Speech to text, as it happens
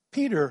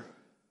Peter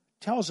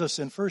tells us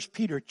in 1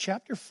 Peter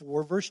chapter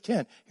 4, verse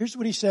 10. Here's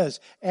what he says.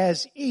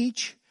 As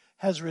each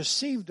has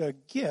received a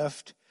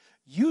gift,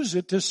 use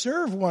it to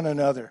serve one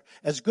another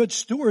as good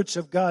stewards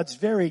of God's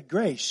varied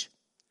grace.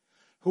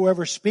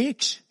 Whoever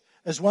speaks,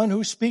 as one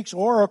who speaks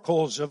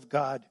oracles of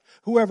God.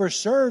 Whoever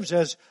serves,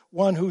 as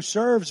one who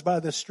serves by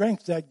the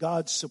strength that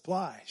God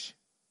supplies.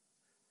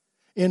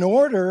 In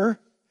order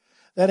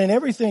that in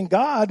everything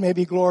God may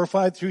be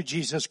glorified through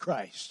Jesus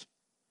Christ.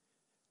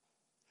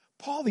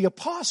 Paul the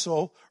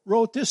apostle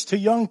wrote this to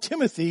young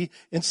Timothy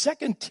in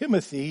 2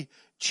 Timothy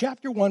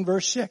chapter 1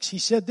 verse 6. He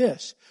said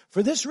this,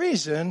 for this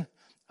reason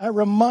I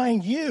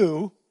remind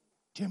you,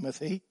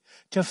 Timothy,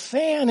 to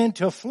fan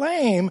into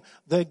flame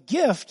the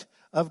gift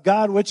of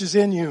God which is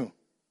in you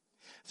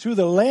through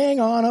the laying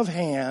on of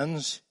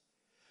hands.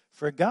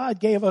 For God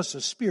gave us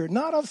a spirit,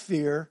 not of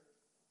fear,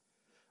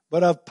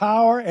 but of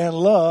power and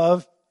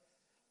love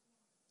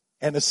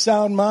and a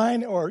sound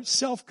mind or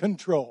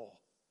self-control.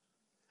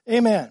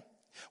 Amen.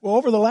 Well,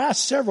 over the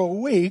last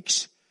several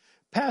weeks,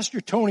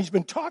 Pastor Tony's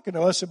been talking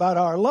to us about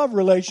our love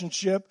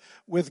relationship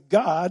with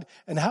God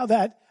and how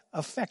that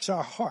affects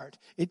our heart.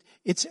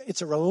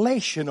 It's a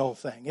relational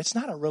thing. It's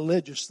not a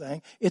religious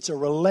thing. It's a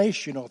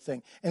relational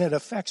thing. And it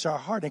affects our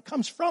heart. It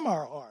comes from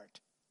our heart.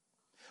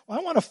 Well,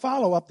 I want to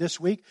follow up this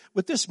week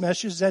with this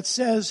message that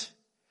says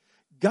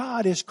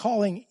God is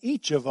calling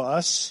each of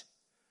us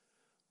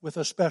with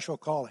a special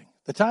calling.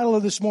 The title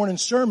of this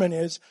morning's sermon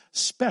is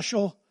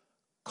Special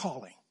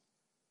Calling.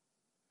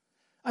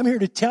 I'm here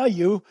to tell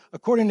you,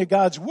 according to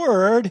God's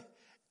Word,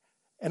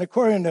 and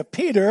according to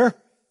Peter,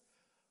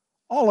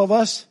 all of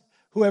us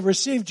who have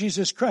received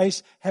Jesus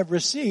Christ have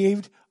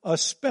received a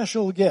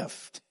special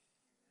gift.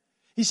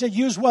 He said,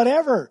 use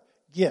whatever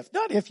gift,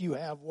 not if you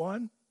have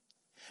one.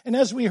 And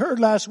as we heard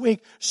last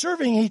week,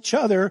 serving each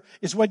other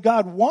is what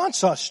God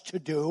wants us to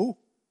do.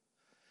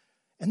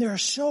 And there are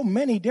so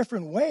many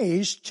different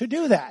ways to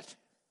do that.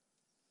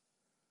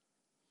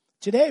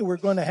 Today we're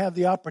going to have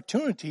the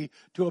opportunity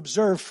to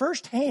observe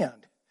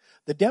firsthand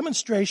the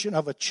demonstration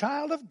of a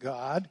child of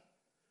God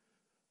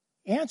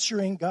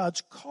answering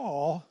God's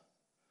call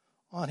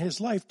on his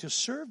life to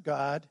serve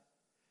God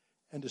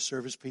and to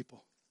serve his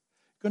people.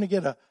 Going to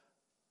get a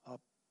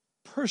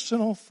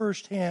personal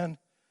firsthand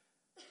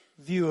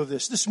view of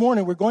this. This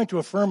morning we're going to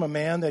affirm a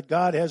man that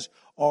God has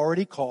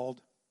already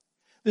called.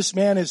 This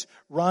man is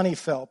Ronnie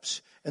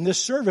Phelps, and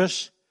this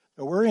service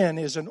that we're in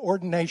is an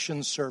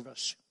ordination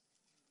service.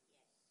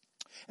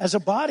 As a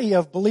body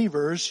of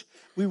believers,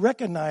 we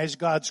recognize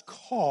God's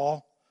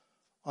call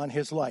on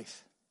his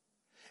life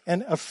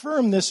and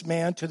affirm this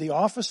man to the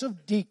office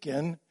of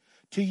deacon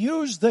to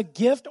use the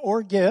gift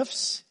or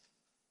gifts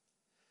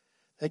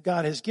that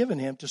God has given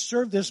him to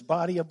serve this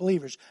body of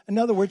believers. In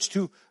other words,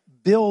 to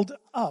build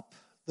up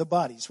the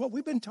body. It's what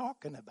we've been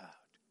talking about.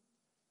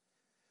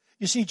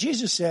 You see,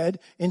 Jesus said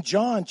in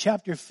John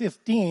chapter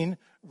 15,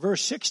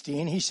 verse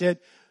 16, he said,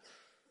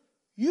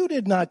 you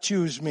did not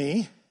choose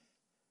me,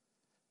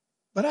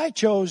 but I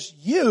chose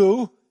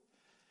you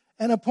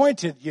and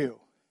appointed you.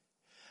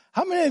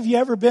 How many of you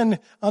ever been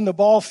on the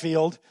ball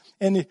field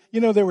and,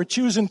 they were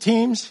choosing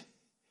teams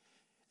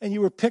and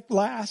you were picked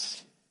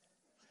last?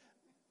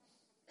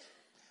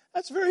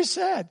 That's very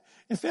sad.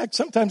 In fact,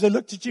 sometimes I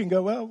looked at you and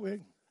go, well,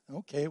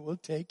 okay, we'll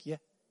take you.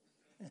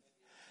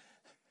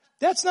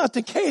 That's not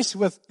the case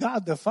with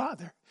God the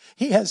Father.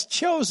 He has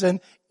chosen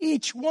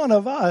each one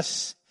of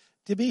us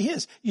to be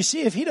his. You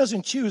see, if he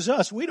doesn't choose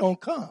us, we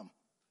don't come.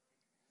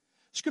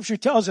 Scripture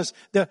tells us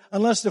that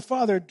unless the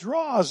Father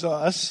draws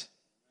us,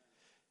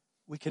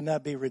 we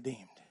cannot be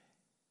redeemed.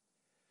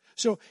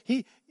 So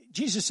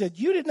Jesus said,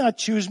 you did not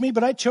choose me,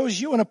 but I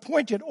chose you and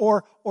appointed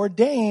or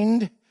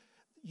ordained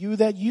you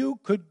that you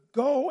could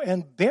go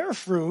and bear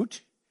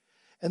fruit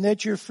and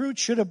that your fruit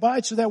should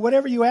abide so that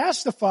whatever you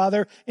ask the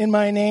Father in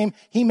my name,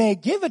 he may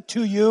give it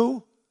to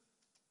you.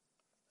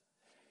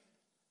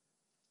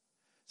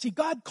 See,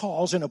 God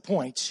calls and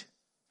appoints.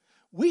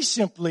 We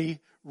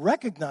simply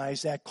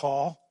recognize that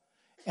call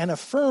and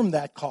affirm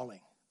that calling.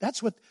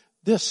 That's what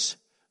this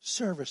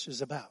service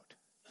is about.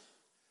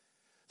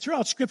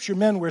 Throughout Scripture,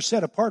 men were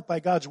set apart by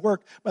God's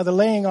work by the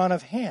laying on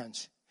of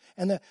hands.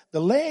 And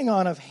the laying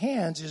on of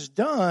hands is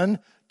done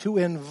to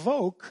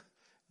invoke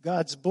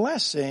God's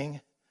blessing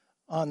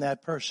on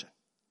that person.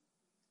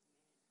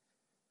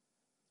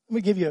 Let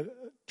me give you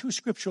two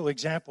scriptural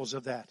examples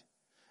of that.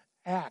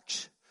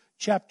 Acts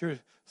chapter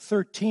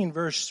 13,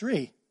 verse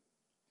 3.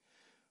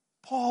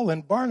 Paul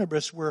and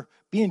Barnabas were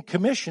being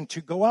commissioned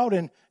to go out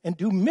and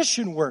do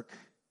mission work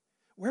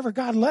wherever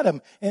God led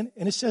them. And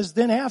it says,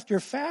 then after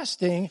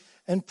fasting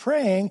and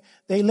praying,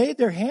 they laid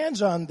their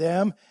hands on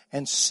them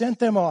and sent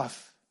them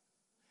off.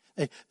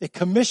 They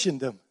commissioned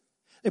them.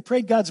 They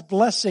prayed God's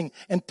blessing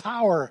and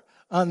power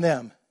on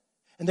them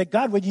and that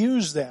God would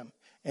use them.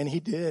 And he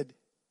did.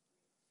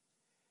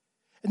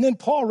 And then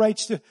Paul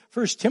writes to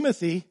 1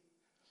 Timothy,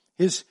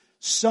 his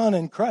son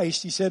in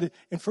Christ. He said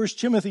in 1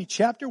 Timothy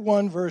chapter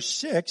 1, verse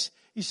 6,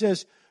 he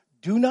says,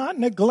 do not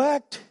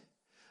neglect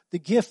the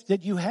gift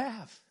that you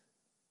have,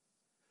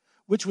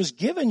 which was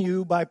given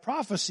you by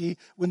prophecy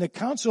when the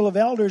council of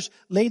elders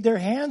laid their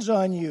hands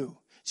on you.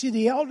 See,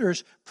 the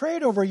elders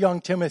prayed over young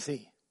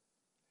Timothy.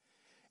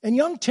 And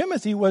young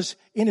Timothy was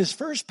in his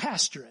first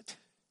pastorate.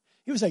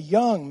 He was a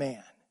young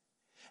man.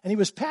 And he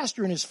was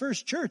pastor in his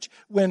first church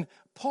when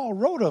Paul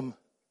wrote him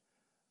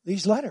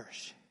these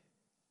letters.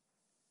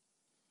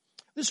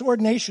 This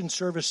ordination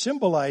service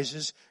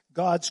symbolizes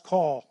God's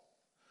call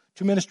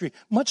to ministry,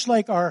 much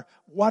like our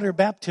water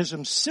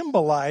baptism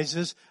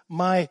symbolizes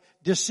my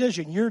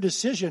decision, your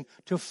decision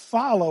to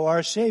follow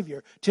our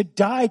Savior, to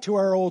die to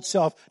our old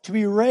self, to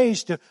be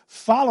raised to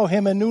follow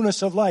Him in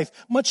newness of life,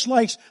 much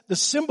like the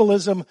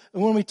symbolism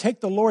when we take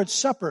the Lord's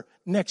Supper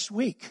next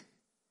week.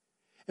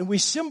 And we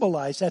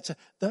symbolize,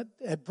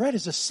 that bread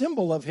is a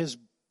symbol of His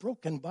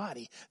broken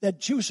body. That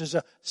juice is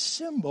a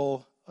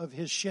symbol of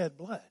His shed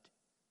blood.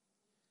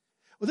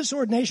 Well, this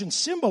ordination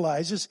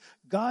symbolizes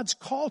God's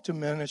call to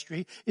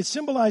ministry. It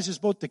symbolizes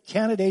both the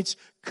candidate's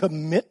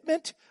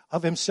commitment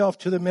of himself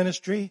to the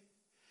ministry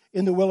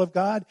in the will of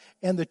God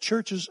and the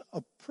church's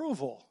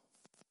approval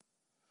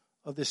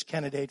of this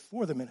candidate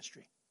for the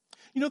ministry.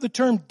 You know, the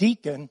term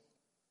deacon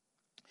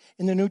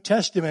in the New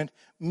Testament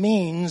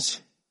means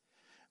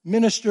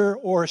minister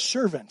or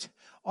servant.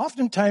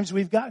 Oftentimes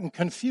we've gotten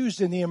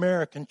confused in the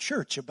American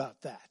church about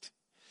that.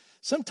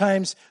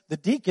 Sometimes the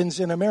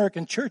deacons in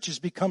American churches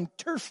become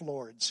turf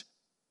lords,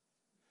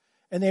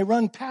 and they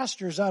run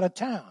pastors out of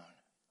town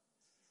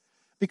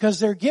because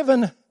they're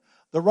given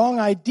the wrong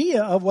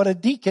idea of what a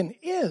deacon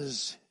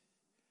is.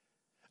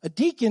 A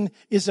deacon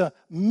is a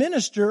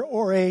minister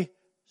or a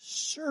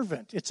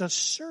servant. It's a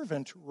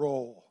servant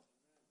role.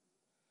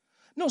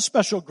 No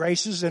special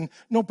graces and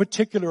no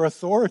particular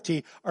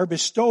authority are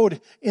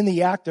bestowed in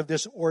the act of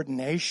this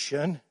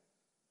ordination.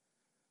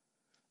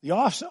 The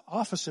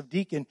office of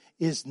deacon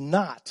is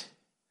not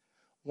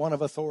one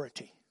of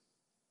authority,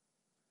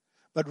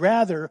 but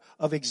rather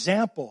of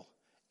example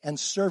and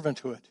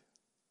servanthood,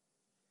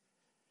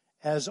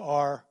 as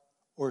are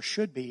or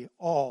should be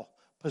all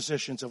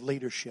positions of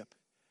leadership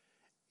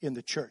in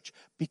the church.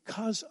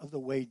 Because of the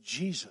way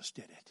Jesus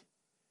did it,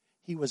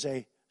 He was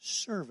a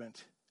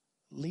servant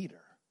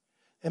leader.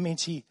 That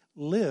means He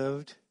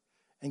lived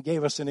and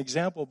gave us an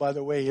example by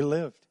the way He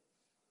lived.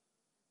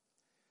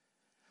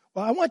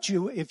 Well, I want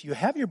you, if you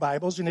have your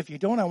Bibles, and if you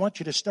don't, I want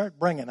you to start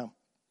bringing them.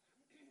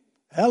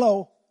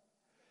 Hello.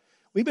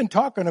 We've been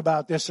talking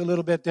about this a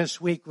little bit this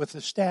week with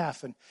the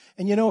staff. And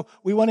you know,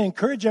 we want to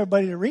encourage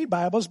everybody to read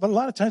Bibles, but a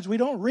lot of times we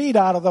don't read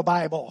out of the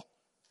Bible.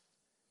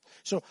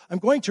 So I'm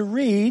going to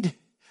read,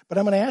 but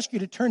I'm going to ask you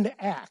to turn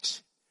to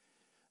Acts.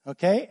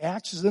 Okay?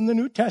 Acts is in the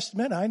New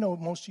Testament. I know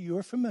most of you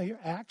are familiar.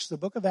 Acts, the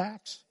book of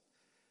Acts.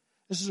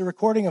 This is a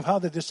recording of how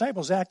the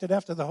disciples acted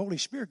after the Holy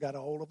Spirit got a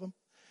hold of them.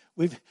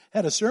 We've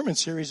had a sermon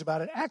series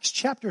about it. Acts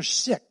chapter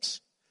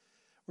 6.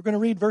 We're going to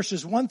read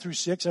verses 1 through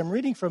 6. I'm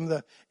reading from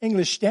the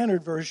English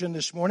Standard Version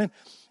this morning.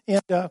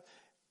 And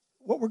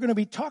what we're going to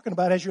be talking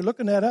about as you're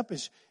looking that up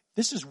is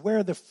this is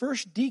where the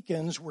first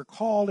deacons were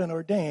called and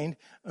ordained.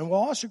 And we're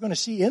also going to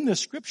see in the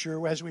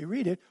scripture as we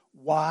read it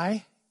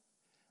why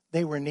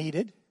they were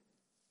needed,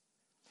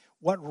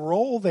 what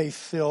role they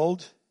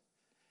filled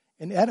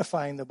in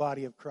edifying the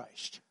body of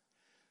Christ.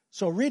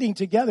 So reading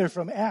together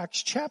from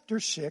Acts chapter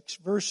 6,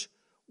 verse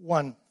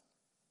 1.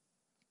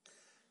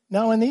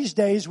 Now in these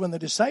days when the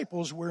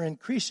disciples were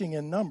increasing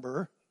in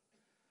number,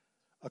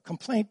 a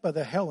complaint by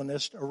the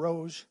Hellenists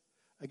arose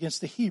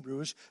against the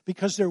Hebrews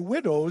because their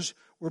widows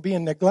were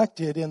being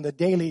neglected in the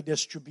daily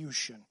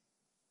distribution.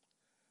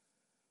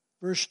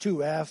 Verse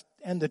 2,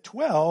 and the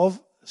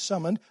 12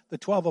 summoned, the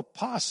 12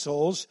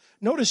 apostles.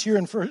 Notice here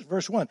in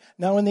verse 1,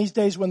 now in these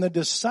days when the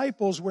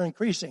disciples were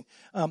increasing,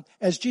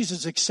 as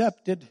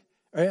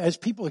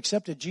people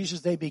accepted Jesus,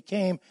 they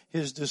became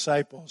His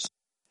disciples.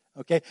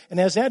 Okay, and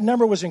as that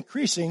number was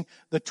increasing,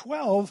 the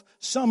 12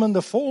 summoned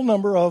the full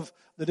number of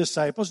the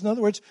disciples. In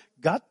other words,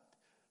 got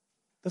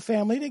the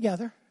family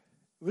together.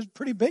 It was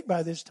pretty big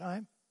by this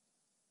time.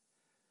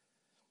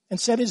 And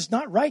said, it's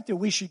not right that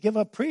we should give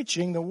up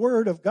preaching the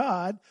word of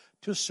God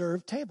to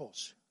serve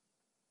tables.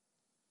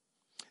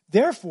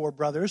 Therefore,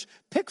 brothers,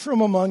 pick from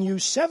among you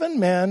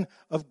 7 men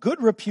of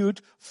good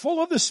repute,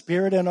 full of the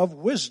Spirit and of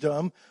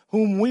wisdom,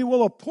 whom we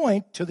will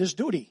appoint to this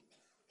duty.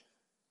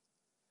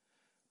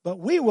 But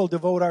we will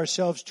devote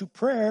ourselves to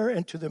prayer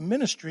and to the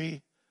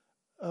ministry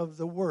of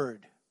the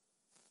word.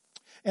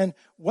 And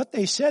what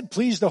they said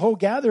pleased the whole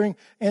gathering,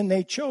 and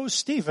they chose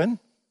Stephen,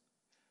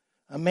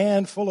 a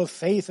man full of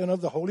faith and of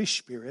the Holy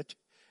Spirit,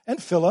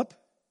 and Philip,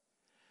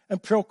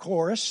 and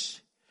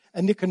Prochorus,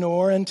 and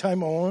Nicanor, and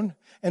Timon,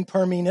 and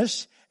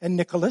Parmenas, and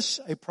Nicholas,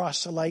 a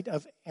proselyte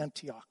of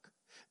Antioch.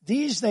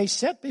 These they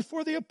set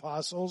before the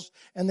apostles,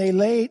 and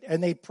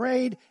they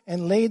prayed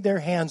and laid their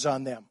hands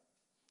on them.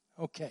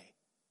 Okay.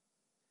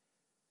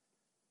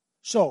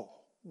 So,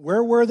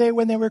 where were they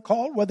when they were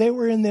called? Well, they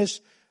were in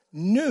this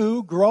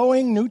new,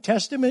 growing New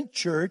Testament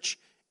church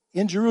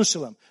in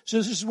Jerusalem. So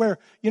this is where,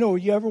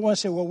 you ever want to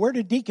say, well, where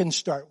did deacons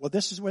start? Well,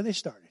 this is where they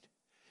started.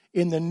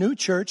 In the new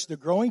church, the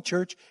growing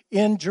church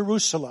in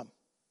Jerusalem.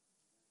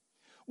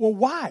 Well,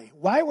 why?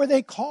 Why were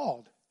they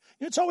called?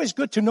 It's always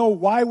good to know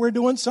why we're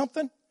doing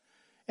something.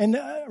 And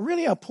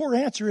really a poor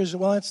answer is,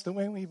 well, that's the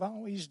way we've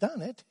always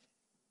done it.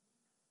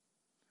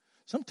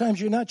 Sometimes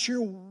you're not sure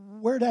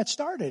where that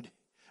started,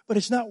 but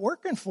it's not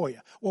working for you.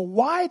 Well,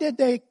 why did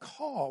they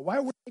call? Why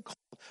were they called?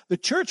 The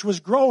church was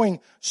growing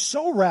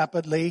so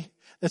rapidly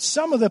that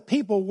some of the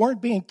people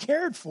weren't being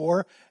cared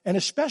for, and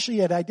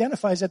especially it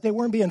identifies that they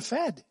weren't being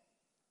fed.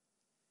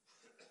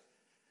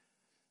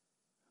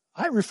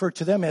 I refer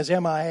to them as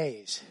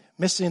MIAs,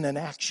 missing in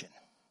action.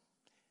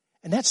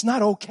 And that's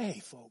not okay,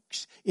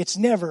 folks. It's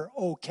never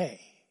okay.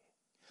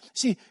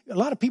 See, a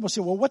lot of people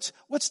say, well,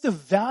 what's the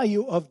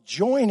value of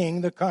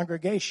joining the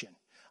congregation?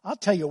 I'll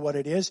tell you what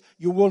it is.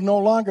 You will no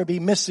longer be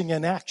missing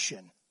in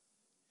action.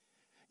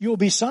 You will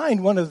be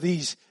assigned one of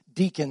these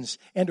deacons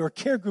and or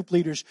care group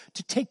leaders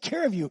to take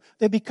care of you.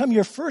 They become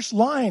your first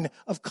line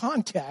of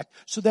contact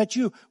so that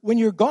when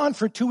you're gone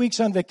for 2 weeks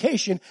on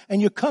vacation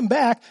and you come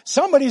back,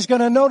 somebody's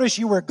going to notice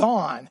you were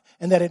gone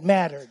and that it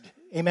mattered.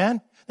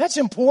 Amen? That's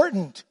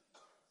important.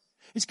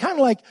 It's kind of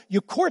like you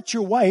court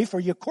your wife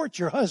or you court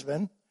your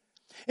husband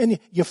and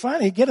you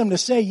finally get them to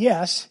say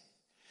yes.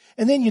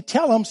 And then you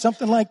tell them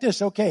something like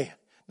this. Okay,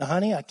 now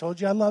honey, I told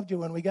you I loved you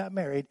when we got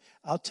married.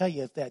 I'll tell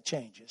you if that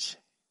changes.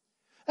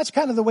 That's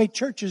kind of the way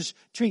churches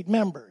treat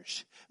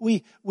members.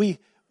 We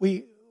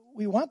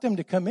want them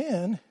to come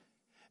in,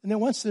 and then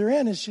once they're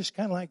in, it's just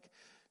kind of like,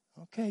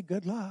 okay,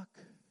 good luck.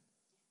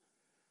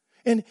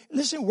 And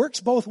listen, it works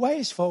both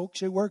ways,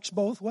 folks. It works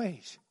both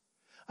ways.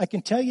 I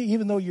can tell you,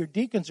 even though your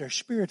deacons are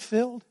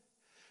spirit-filled,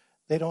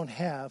 they don't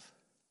have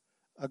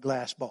a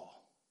glass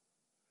ball.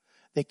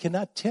 They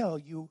cannot tell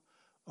you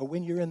or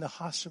when you're in the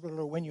hospital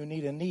or when you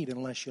need a need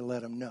unless you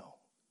let them know.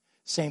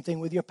 Same thing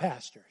with your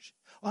pastors.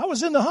 I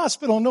was in the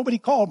hospital and nobody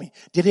called me.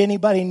 Did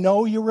anybody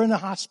know you were in the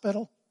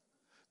hospital?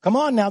 Come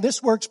on now,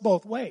 this works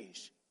both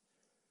ways.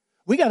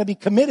 We got to be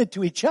committed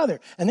to each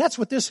other. And that's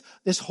what this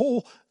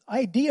whole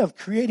idea of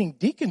creating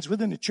deacons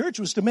within the church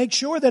was, to make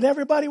sure that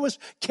everybody was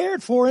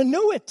cared for and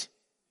knew it.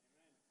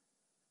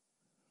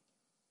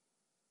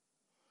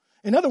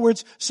 In other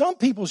words, some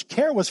people's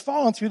care was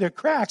falling through their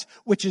cracks,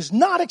 which is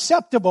not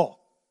acceptable.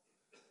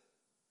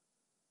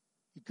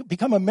 You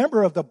become a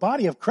member of the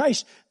body of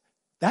Christ.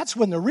 That's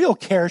when the real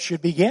care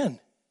should begin.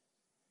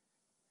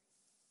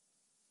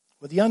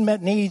 Well, the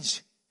unmet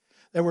needs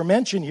that were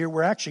mentioned here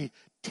were actually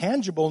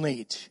tangible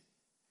needs.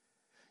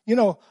 You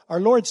know,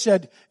 our Lord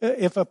said,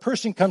 if a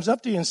person comes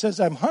up to you and says,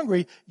 I'm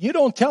hungry, you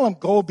don't tell him,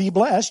 go be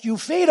blessed, you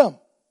feed him.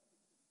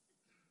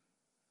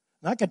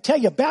 And I can tell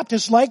you,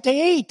 Baptists like to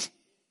eat.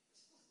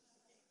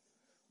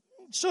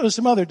 So do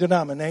some other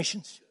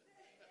denominations.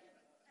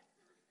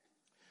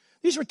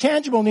 These were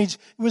tangible needs.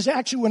 It was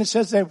actually, when it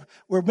says they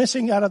were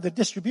missing out of the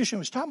distribution, it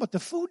was talking about the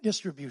food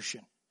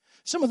distribution.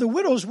 Some of the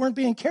widows weren't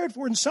being cared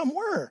for and some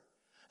were.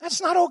 That's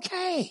not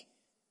okay.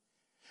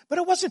 But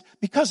it wasn't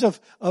because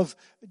of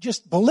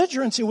just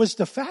belligerence. It was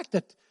the fact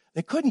that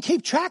they couldn't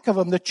keep track of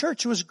them. The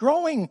church was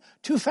growing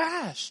too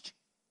fast.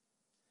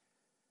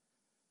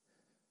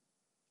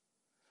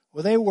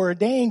 Well, they were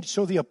ordained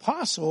so the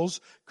apostles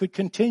could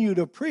continue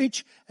to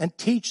preach and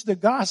teach the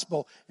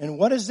gospel. And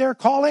what is their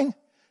calling?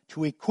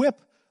 To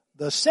equip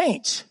the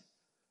saints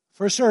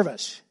for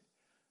service.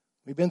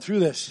 We've been through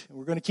this, and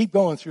we're going to keep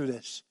going through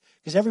this,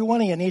 because every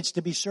one of you needs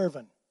to be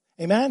serving.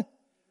 Amen?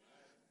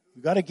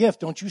 You got a gift.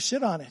 Don't you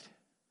sit on it.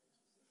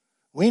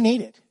 We need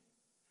it.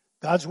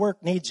 God's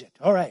work needs it.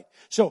 All right.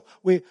 So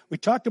we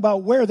talked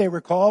about where they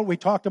were called. We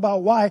talked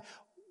about why.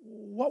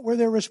 What were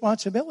their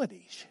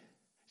responsibilities?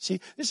 See,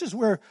 this is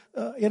where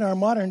in our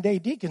modern day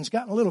deacons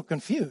gotten a little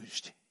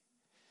confused.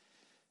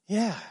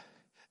 Yeah.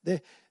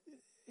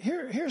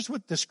 Here's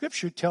what the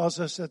scripture tells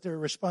us that their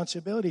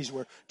responsibilities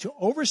were: to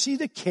oversee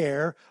the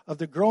care of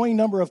the growing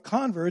number of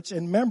converts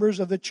and members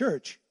of the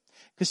church.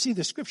 Because see,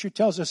 the scripture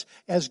tells us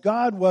as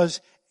God was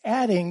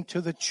adding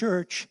to the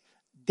church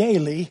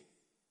daily,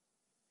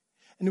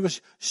 and there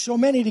was so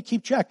many to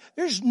keep track.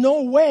 There's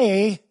no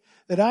way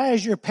that I,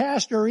 as your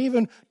pastor, or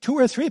even 2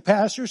 or 3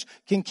 pastors,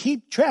 can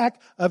keep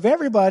track of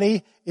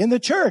everybody in the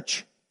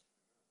church.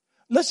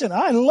 Listen,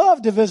 I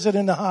love to visit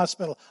in the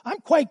hospital. I'm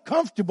quite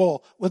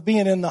comfortable with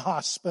being in the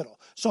hospital.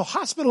 So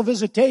hospital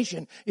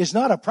visitation is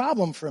not a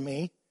problem for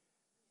me.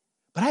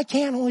 But I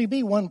can't only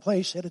be one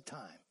place at a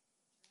time.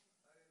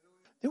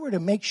 They were to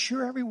make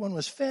sure everyone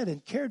was fed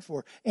and cared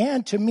for,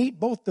 and to meet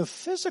both the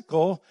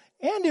physical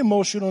and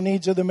emotional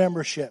needs of the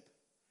membership.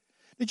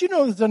 Did you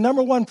know that the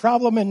number one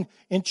problem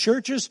in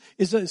churches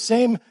is the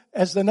same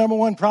as the number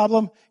one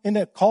problem in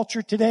the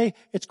culture today?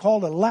 It's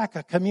called a lack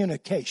of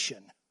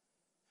communication.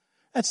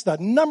 That's the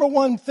number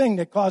one thing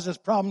that causes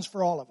problems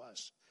for all of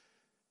us.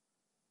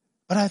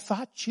 But I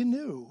thought you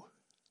knew.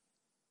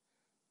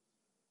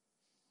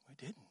 I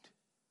didn't.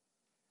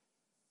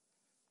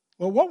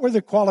 Well, what were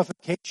the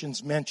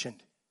qualifications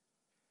mentioned?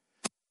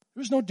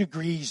 There was no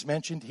degrees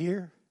mentioned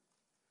here.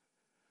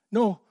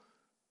 No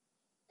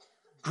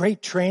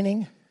great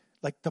training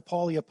like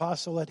Paul the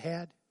Apostle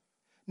had.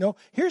 No,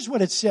 here's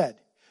what it said.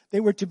 They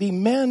were to be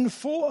men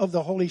full of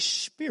the Holy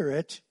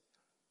Spirit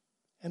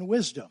and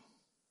wisdom.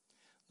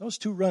 Those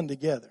two run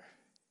together.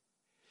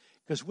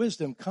 Because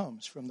wisdom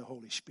comes from the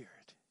Holy Spirit.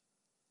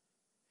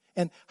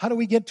 And how do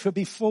we get to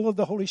be full of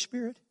the Holy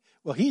Spirit?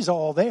 Well, He's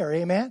all there,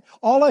 amen?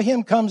 All of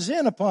Him comes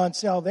in upon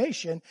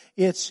salvation.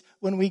 It's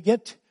when we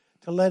get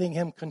to letting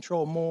Him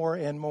control more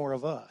and more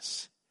of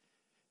us.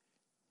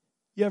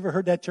 You ever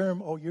heard that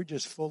term, oh, you're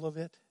just full of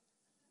it?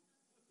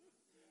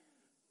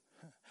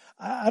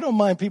 I don't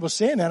mind people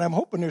saying that. I'm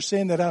hoping they're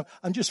saying that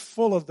I'm just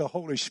full of the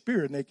Holy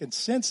Spirit, and they can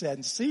sense that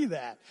and see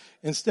that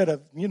instead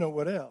of, you know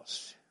what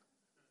else.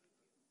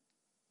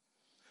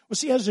 Well,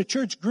 see, as the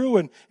church grew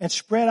and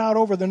spread out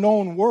over the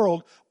known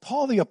world,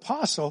 Paul the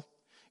Apostle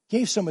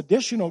gave some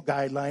additional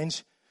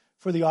guidelines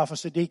for the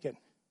office of deacon.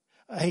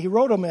 He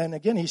wrote them, and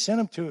again, he sent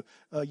them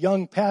to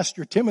young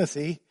pastor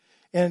Timothy,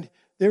 and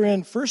they're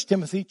in 1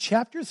 Timothy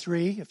chapter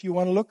 3. If you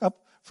want to look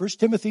up 1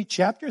 Timothy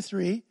chapter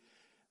 3,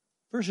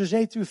 verses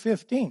 8 through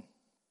 15.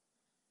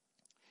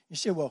 You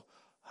say, well,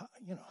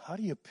 how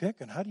do you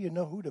pick, and how do you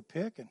know who to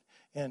pick,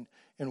 and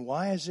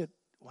why is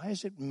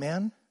it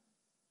men?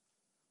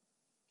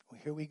 Well,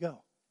 here we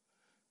go.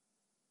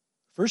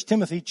 1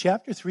 Timothy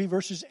chapter 3,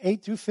 verses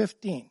 8 through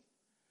 15.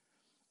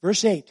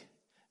 Verse 8,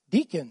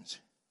 deacons.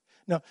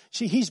 Now,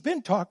 see, he's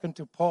been talking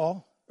to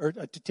Paul, or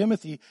to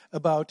Timothy,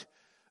 about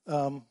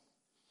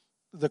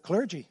the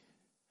clergy,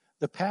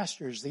 the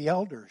pastors, the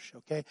elders,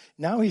 okay?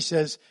 Now he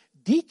says,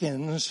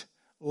 deacons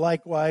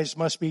likewise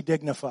must be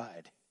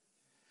dignified,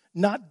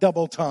 not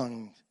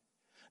double-tongued,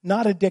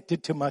 not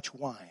addicted to much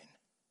wine,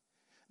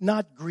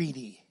 not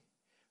greedy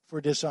for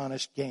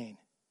dishonest gain.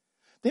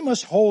 They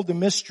must hold the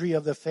mystery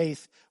of the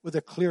faith with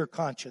a clear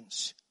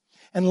conscience.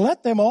 And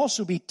let them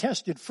also be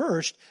tested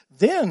first,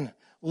 then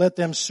let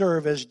them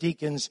serve as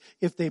deacons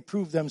if they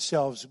prove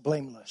themselves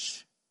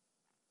blameless.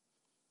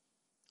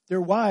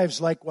 Their wives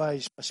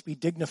likewise must be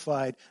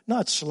dignified,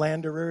 not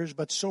slanderers,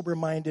 but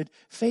sober-minded,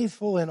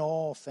 faithful in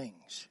all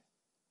things.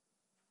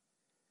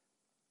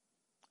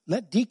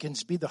 Let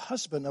deacons be the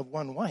husband of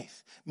one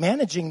wife,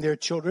 managing their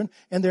children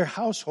and their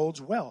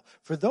households well.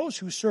 For those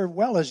who serve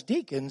well as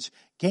deacons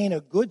gain a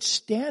good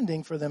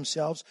standing for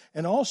themselves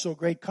and also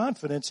great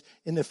confidence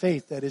in the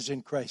faith that is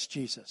in Christ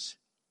Jesus.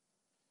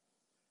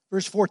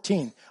 Verse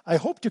 14, I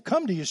hope to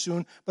come to you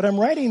soon, but I'm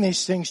writing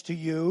these things to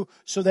you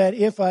so that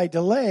if I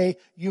delay,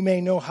 you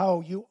may know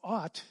how you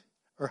ought,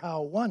 or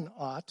how one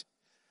ought,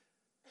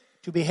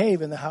 to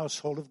behave in the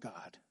household of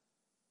God.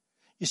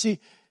 You see,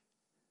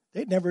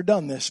 they'd never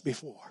done this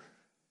before.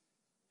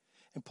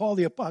 And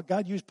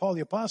God used Paul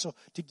the Apostle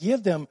to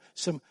give them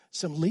some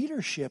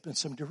leadership and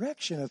some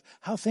direction of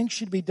how things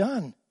should be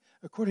done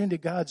according to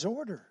God's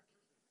order.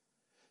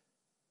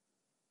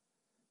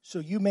 So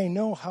you may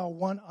know how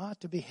one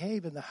ought to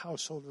behave in the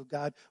household of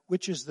God,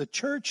 which is the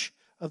church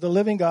of the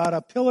living God,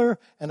 a pillar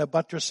and a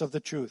buttress of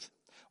the truth.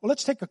 Well,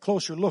 let's take a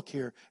closer look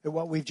here at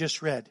what we've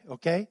just read,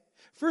 okay?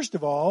 First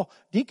of all,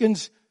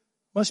 deacons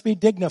must be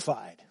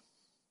dignified.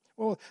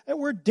 Well, that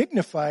word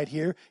dignified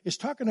here is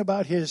talking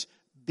about his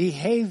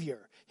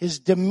behavior. His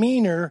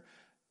demeanor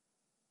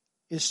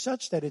is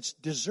such that it's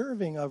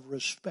deserving of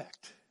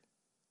respect.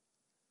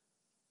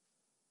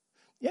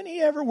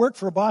 Any ever work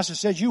for a boss that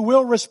says, you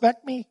will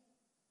respect me?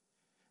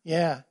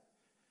 Yeah,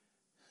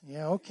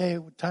 okay,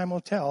 time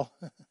will tell.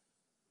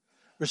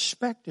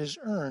 Respect is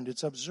earned,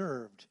 it's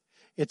observed.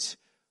 It's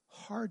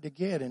hard to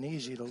get and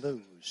easy to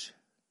lose.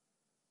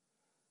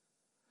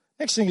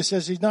 Next thing it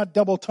says, he's not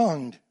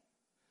double-tongued.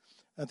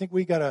 I think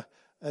we got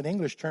an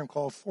English term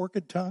called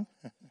forked tongue.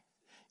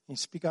 You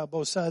speak out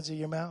both sides of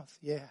your mouth.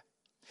 Yeah.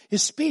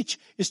 His speech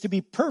is to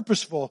be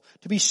purposeful,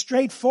 to be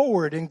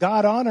straightforward and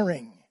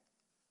God-honoring.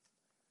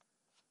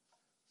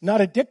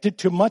 Not addicted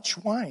to much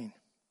wine.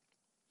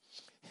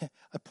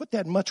 I put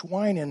that much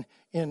wine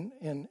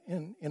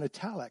in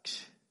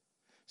italics.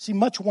 See,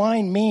 much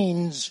wine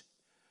means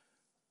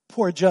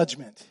poor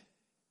judgment.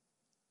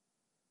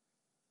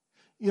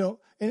 You know,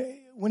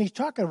 when he's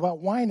talking about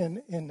wine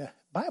in the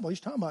Bible, he's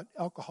talking about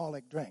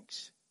alcoholic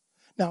drinks.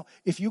 Now,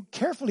 if you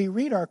carefully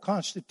read our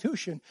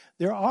Constitution,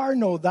 there are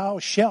no thou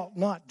shalt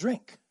not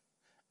drink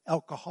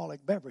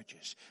alcoholic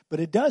beverages. But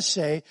it does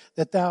say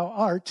that thou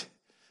art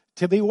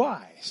to be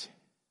wise.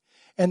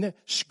 And the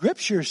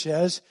Scripture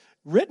says,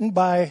 written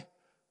by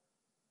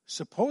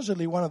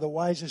supposedly one of the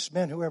wisest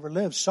men who ever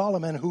lived,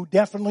 Solomon, who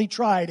definitely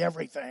tried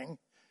everything,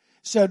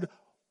 said,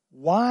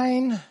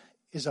 wine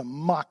is a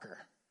mocker.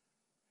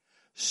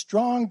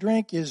 Strong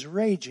drink is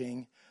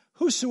raging.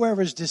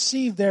 Whosoever is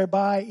deceived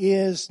thereby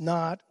is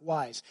not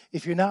wise.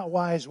 If you're not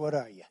wise, what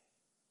are you?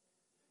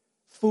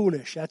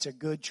 Foolish. That's a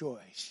good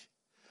choice.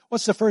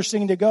 What's the first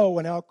thing to go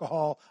when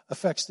alcohol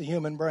affects the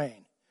human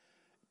brain?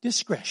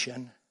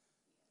 Discretion.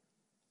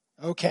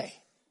 Okay.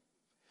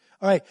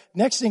 All right.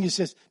 Next thing he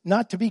says,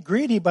 not to be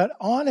greedy, but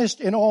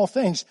honest in all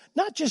things.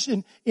 Not just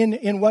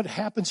in what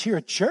happens here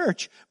at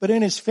church, but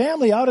in his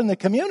family, out in the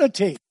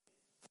community.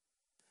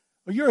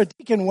 Well, you're a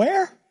deacon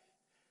where?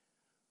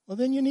 Well,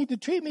 then you need to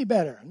treat me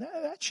better. No,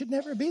 that should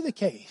never be the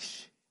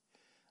case.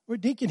 We're a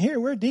deacon here.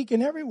 We're a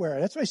deacon everywhere.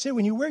 That's why I say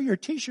when you wear your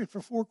T-shirt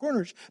for four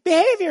corners,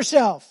 behave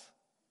yourself.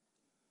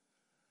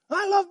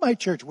 I love my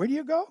church. Where do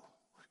you go?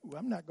 Ooh,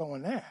 I'm not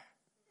going there.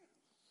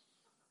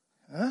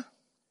 Huh?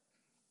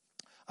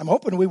 I'm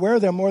hoping we wear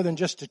them more than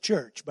just to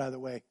church, by the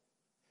way.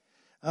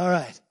 All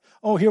right.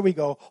 Oh, here we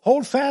go.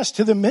 Hold fast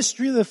to the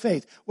mystery of the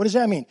faith. What does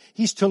that mean?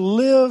 He's to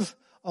live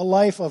a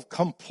life of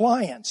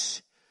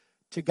compliance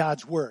to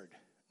God's word,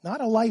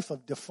 not a life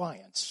of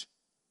defiance.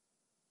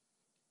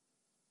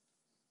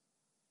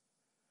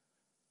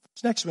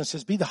 This next one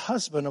says, be the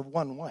husband of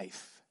one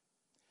wife.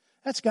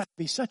 That's got to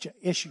be such an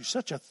issue,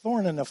 such a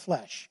thorn in the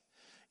flesh.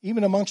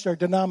 Even amongst our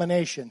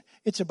denomination,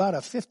 it's about a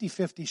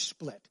 50-50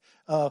 split.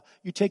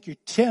 You take your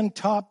 10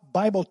 top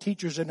Bible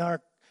teachers in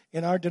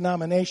our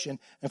denomination,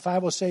 and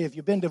 5 will say, if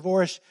you've been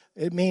divorced,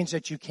 it means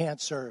that you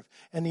can't serve.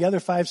 And the other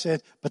 5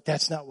 said, but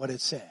that's not what it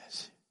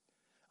says.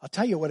 I'll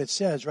tell you what it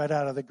says right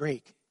out of the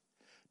Greek.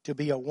 To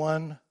be a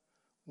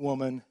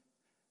one-woman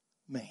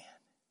man.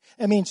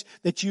 It means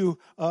that you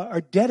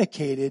are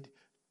dedicated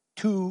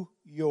to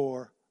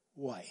your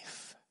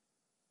wife.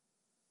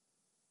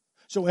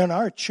 So in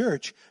our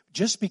church,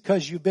 just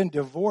because you've been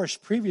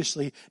divorced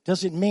previously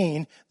doesn't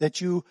mean that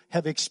you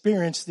have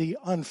experienced the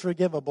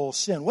unforgivable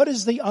sin. What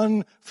is the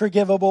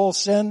unforgivable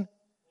sin?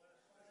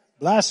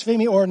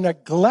 Blasphemy or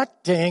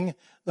neglecting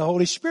the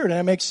Holy Spirit. And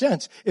that makes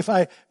sense. If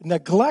I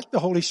neglect the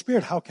Holy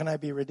Spirit, how can I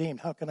be redeemed?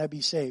 How can I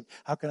be saved?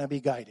 How can I be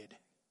guided?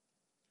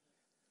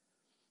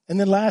 And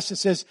then last it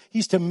says,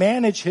 he's to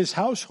manage his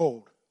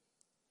household.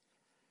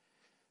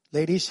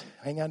 Ladies,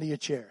 hang on to your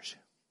chairs.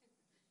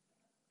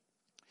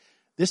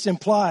 This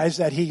implies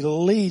that he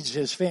leads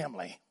his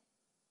family.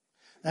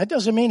 That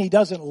doesn't mean he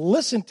doesn't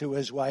listen to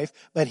his wife,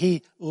 but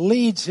he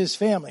leads his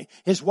family.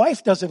 His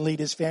wife doesn't lead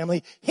his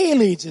family. He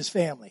leads his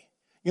family.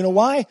 You know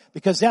why?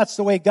 Because that's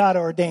the way God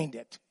ordained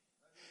it.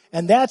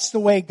 And that's the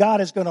way God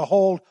is going to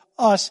hold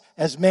us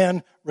as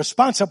men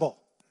responsible.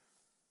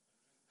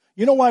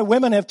 You know why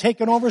women have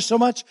taken over so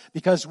much?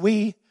 Because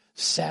we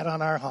sat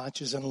on our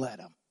haunches and let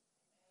them.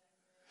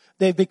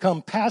 They've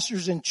become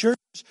pastors in churches.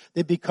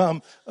 They've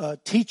become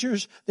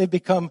teachers. They've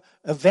become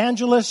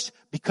evangelists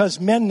because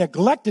men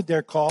neglected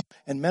their call,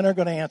 and men are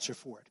going to answer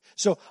for it.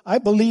 So I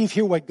believe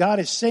here what God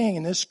is saying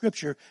in this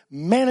scripture,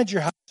 manage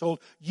your household.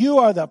 You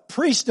are the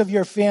priest of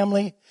your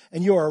family,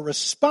 and you are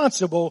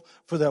responsible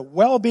for the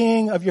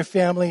well-being of your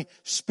family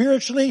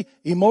spiritually,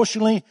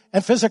 emotionally,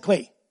 and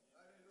physically.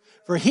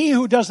 For he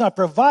who does not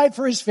provide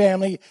for his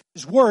family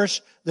is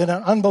worse than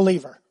an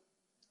unbeliever.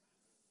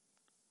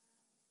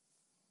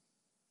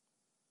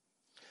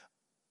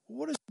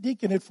 What does the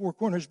deacon at Four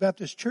Corners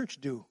Baptist Church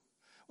do?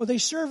 Well, they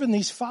serve in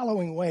these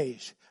following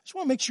ways. I just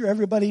want to make sure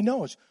everybody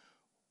knows.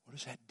 What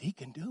does that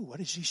deacon do? What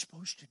is he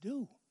supposed to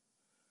do?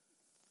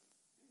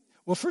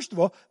 Well, first of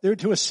all, they're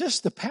to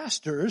assist the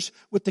pastors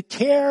with the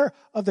care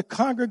of the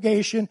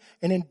congregation,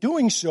 and in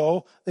doing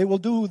so, they will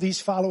do these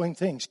following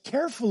things.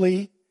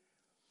 Carefully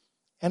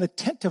and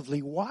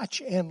attentively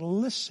watch and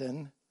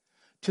listen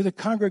to the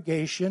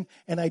congregation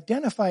and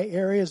identify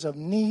areas of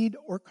need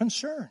or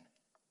concern.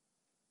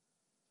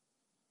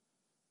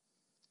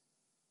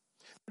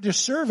 To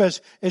serve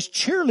as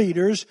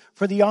cheerleaders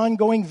for the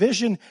ongoing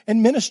vision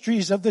and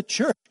ministries of the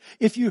church.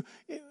 These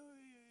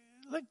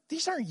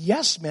aren't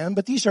yes men,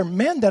 but these are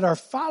men that are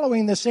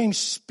following the same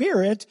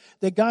spirit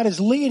that God is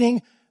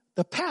leading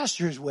the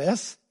pastors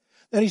with,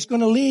 that he's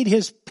going to lead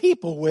his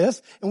people with,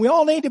 and we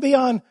all need to be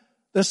on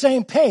the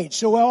same page,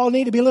 so we all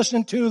need to be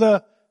listening to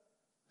the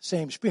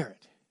same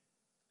spirit.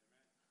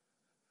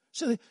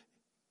 So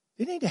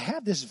they need to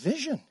have this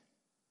vision.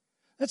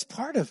 That's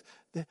part of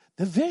the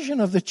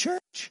vision of the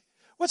church.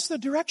 What's the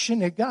direction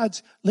that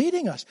God's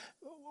leading us?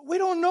 We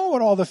don't know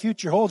what all the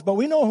future holds, but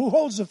we know who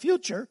holds the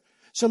future.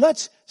 So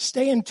let's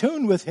stay in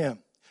tune with him.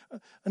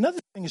 Another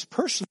thing is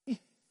personally,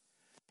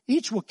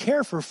 each will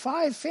care for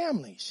 5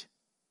 families.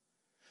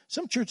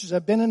 Some churches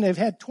I've been in, they've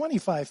had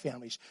 25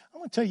 families. I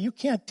want to tell you, you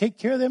can't take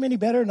care of them any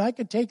better than I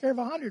could take care of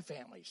 100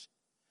 families.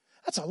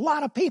 That's a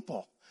lot of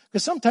people.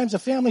 Because sometimes a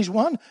family's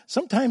 1,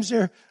 sometimes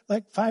they're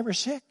like 5 or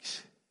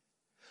 6.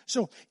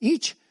 So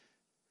each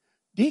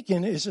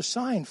deacon is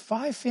assigned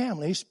 5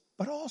 families,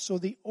 but also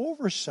the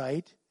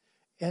oversight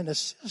and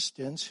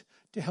assistance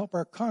to help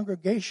our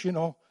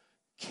congregational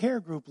care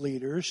group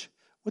leaders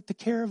with the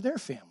care of their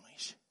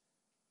families.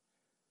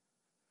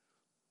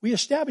 We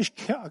established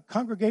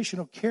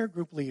congregational care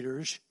group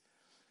leaders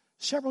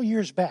several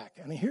years back.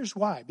 And here's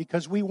why.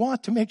 Because we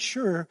want to make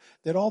sure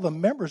that all the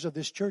members of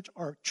this church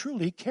are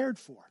truly cared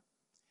for.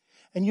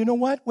 And you know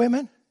what,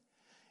 women?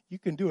 You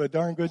can do a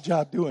darn good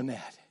job doing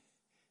that.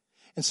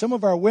 And some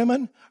of our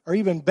women are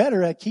even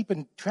better at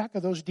keeping track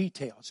of those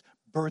details.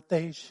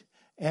 Birthdays,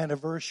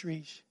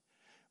 anniversaries,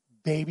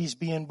 babies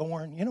being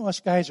born. You know, us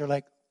guys are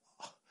like,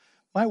 oh,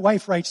 my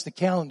wife writes the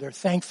calendar,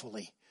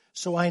 thankfully.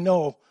 So I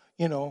know,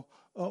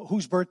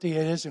 whose birthday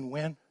it is and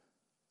when.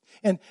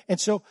 And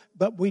so,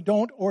 but we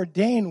don't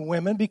ordain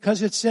women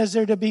because it says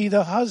they're to be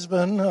the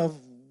husband of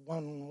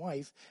one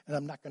wife. And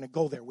I'm not going to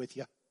go there with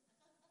you.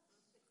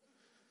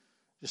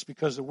 Just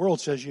because the world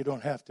says you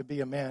don't have to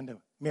be a man to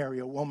marry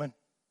a woman.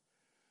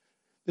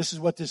 This is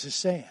what this is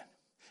saying.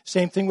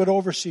 Same thing with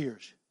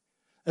overseers.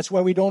 That's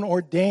why we don't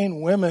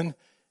ordain women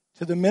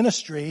to the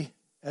ministry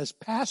as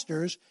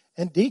pastors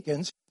and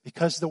deacons,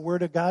 because the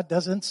Word of God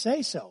doesn't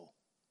say so.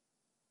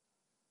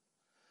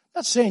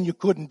 Not saying you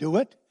couldn't do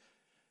it.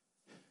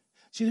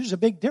 See, there's a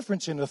big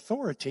difference in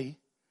authority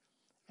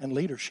and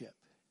leadership.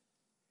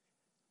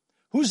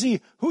 Who's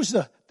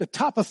the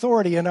top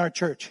authority in our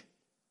church?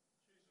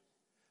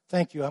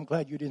 Thank you. I'm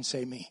glad you didn't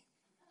say me.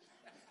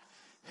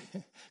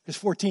 Because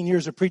 14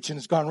 years of preaching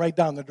has gone right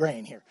down the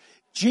drain here.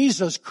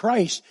 Jesus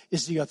Christ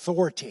is the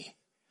authority.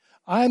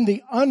 I'm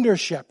the under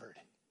shepherd.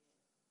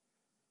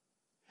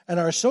 And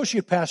our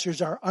associate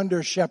pastors are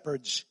under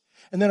shepherds.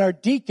 And then our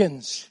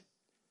deacons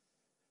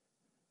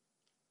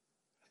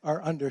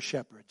are under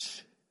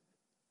shepherds.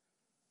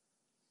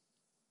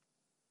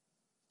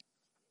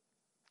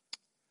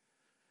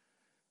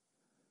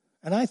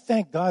 And I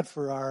thank God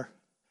for our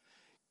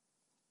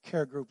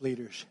care group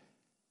leaders.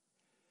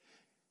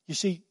 You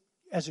see,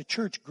 as a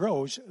church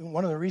grows,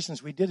 one of the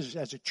reasons we did is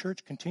as a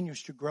church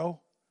continues to grow,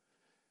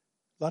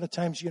 a lot of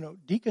times,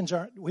 deacons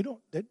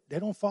they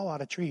don't fall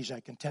out of trees, I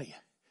can tell you.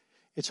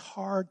 It's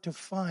hard to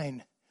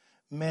find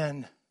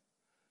men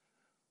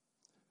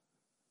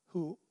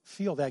who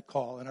feel that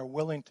call and are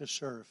willing to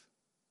serve.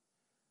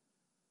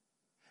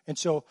 And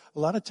so a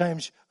lot of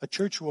times a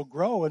church will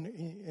grow,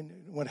 and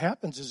what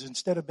happens is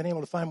instead of being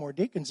able to find more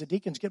deacons, the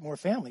deacons get more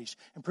families.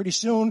 And pretty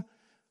soon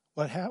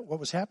what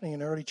was happening in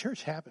the early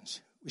church happens.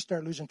 We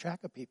start losing track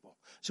of people.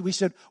 So we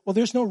said, well,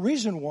 there's no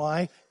reason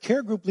why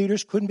care group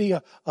leaders couldn't be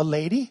a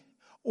lady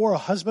or a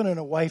husband and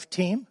a wife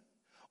team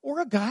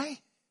or a guy.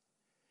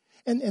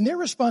 And their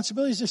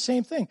responsibility is the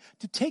same thing,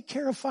 to take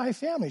care of 5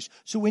 families.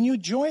 So when you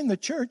join the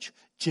church,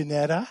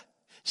 Janetta,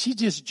 she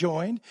just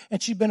joined,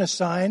 and she's been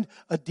assigned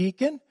a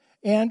deacon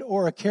and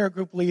or a care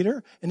group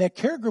leader. And that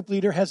care group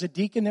leader has a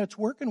deacon that's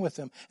working with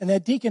them. And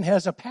that deacon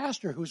has a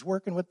pastor who's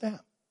working with them.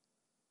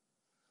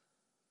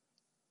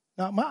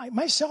 Now,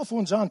 my cell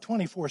phone's on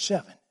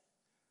 24/7.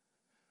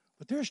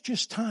 But there's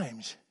just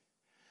times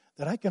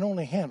that I can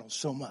only handle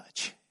so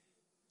much.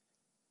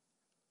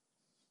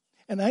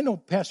 And I know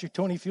Pastor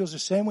Tony feels the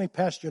same way,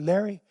 Pastor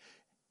Larry,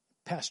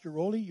 Pastor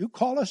Rowley. You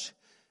call us.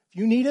 If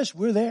you need us,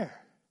 we're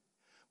there.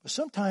 But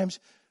sometimes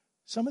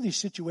some of these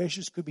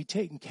situations could be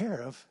taken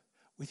care of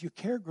with your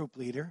care group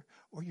leader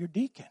or your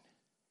deacon.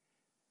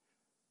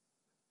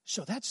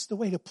 So that's the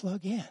way to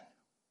plug in.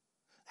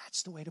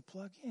 That's the way to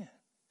plug in.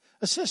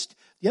 Assist.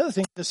 The other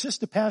thing, assist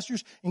the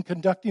pastors in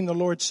conducting the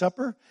Lord's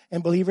Supper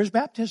and believers'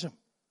 baptism.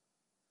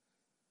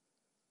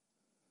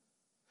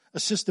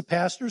 Assist the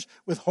pastors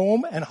with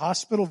home and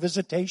hospital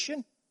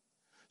visitation.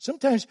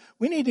 Sometimes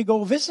we need to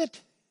go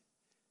visit.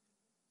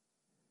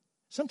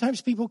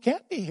 Sometimes people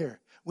can't be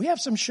here. We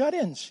have some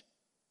shut-ins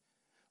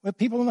with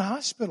people in the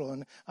hospital.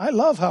 And I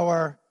love how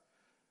our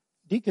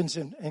deacons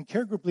and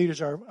care group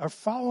leaders are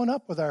following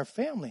up with our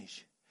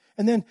families.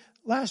 And then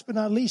last but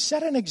not least,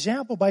 set an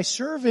example by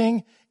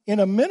serving in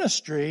a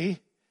ministry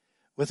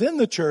within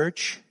the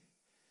church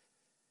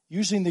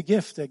using the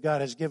gift that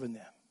God has given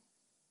them.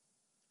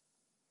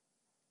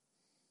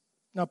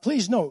 Now,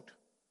 please note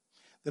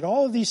that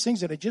all of these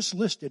things that I just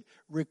listed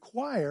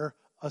require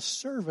a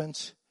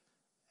servant's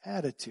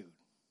attitude.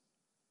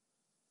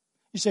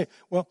 You say,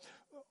 well,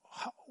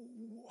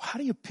 how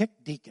do you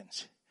pick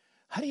deacons?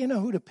 How do you know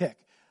who to pick?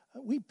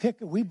 We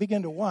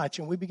begin to watch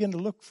and we begin to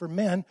look for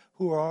men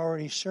who are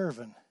already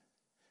serving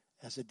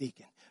as a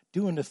deacon,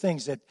 doing the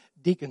things that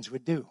deacons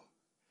would do,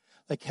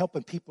 like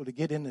helping people to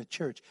get into the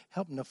church,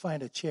 helping to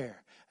find a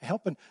chair,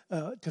 helping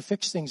to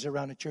fix things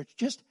around the church,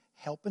 just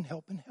helping.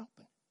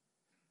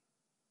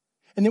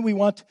 And then we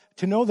want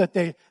to know that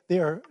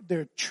they're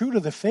true to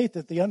the faith,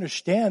 that they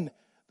understand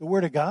the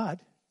Word of God.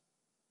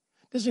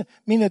 Doesn't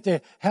mean that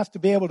they have to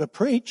be able to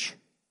preach,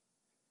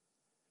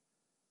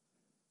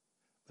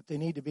 but they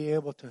need to be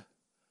able to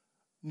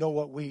know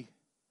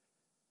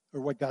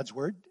what God's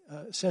Word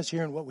says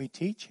here and what we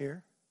teach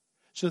here,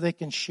 so they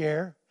can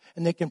share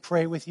and they can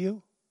pray with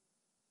you.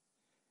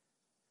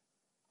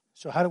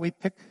 So how do we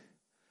pick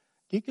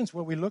deacons?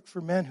 Well, we look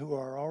for men who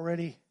are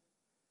already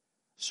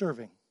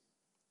serving.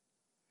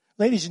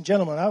 Ladies and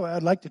gentlemen,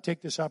 I'd like to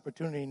take this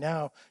opportunity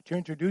now to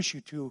introduce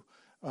you to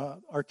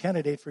our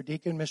candidate for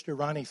deacon, Mr.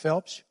 Ronnie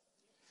Phelps.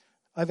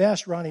 I've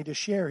asked Ronnie to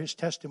share his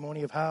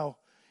testimony of how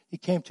he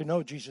came to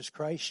know Jesus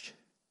Christ,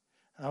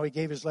 how he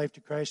gave his life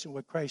to Christ, and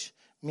what Christ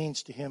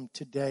means to him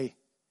today.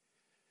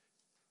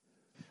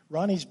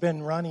 Ronnie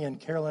and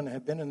Carolyn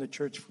have been in the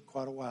church for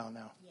quite a while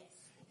now. Yes.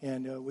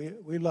 And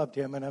we loved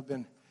him, and I've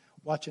been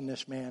watching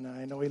this man, and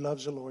I know he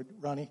loves the Lord.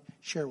 Ronnie,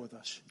 share with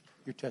us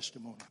your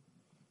testimony.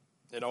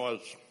 As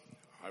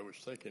I was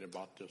thinking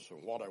about this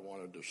and what I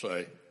wanted to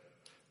say,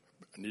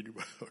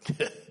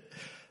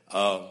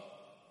 I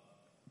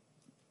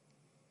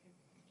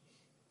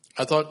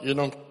thought,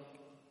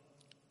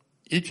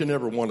 each and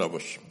every one of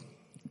us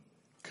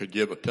could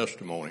give a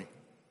testimony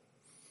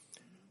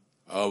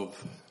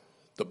of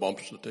the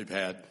bumps that they've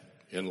had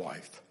in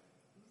life,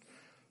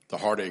 the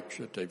heartaches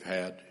that they've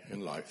had in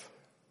life.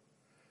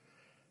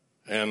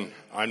 And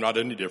I'm not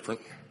any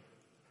different.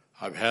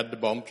 I've had the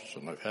bumps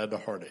and I've had the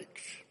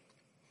heartaches.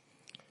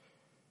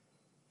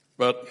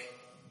 But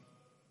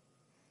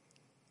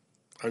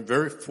I'm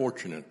very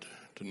fortunate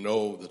to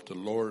know that the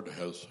Lord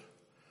has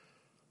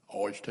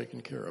always taken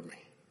care of me.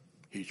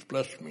 He's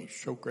blessed me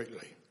so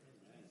greatly.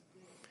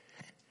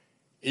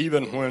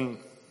 Even when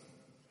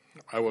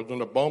I was in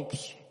the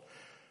bumps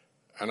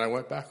and I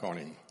went back on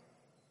him,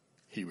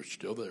 he was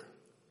still there.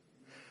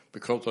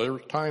 Because there were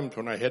times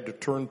when I had to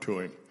turn to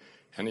him,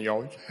 and he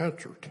always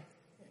answered.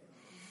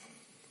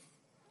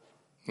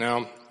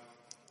 Now,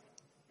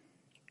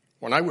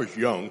 when I was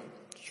young,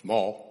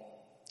 small,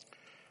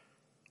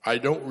 I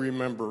don't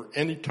remember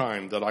any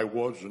time that I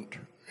wasn't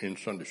in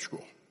Sunday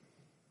school.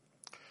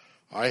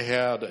 I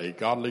had a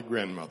godly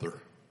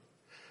grandmother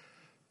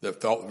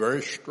that felt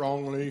very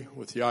strongly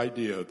with the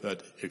idea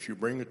that if you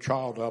bring a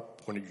child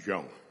up when he's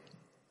young,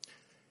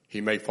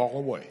 he may fall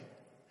away,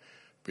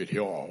 but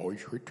he'll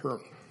always return.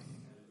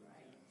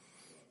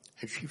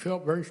 And she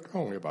felt very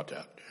strongly about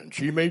that. And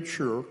she made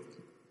sure,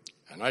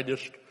 and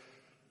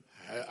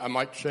I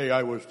might say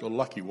I was the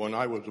lucky one.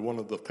 I was one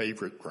of the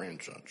favorite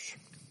grandsons.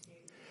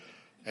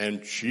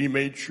 And she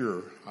made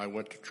sure I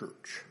went to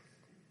church.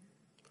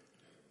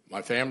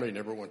 My family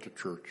never went to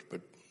church,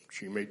 but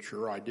she made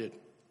sure I did.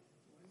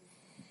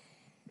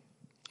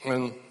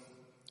 And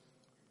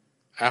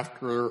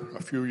after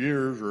a few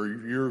years or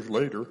years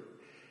later,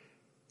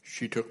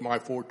 she took my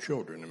 4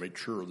 children and made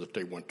sure that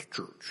they went to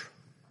church.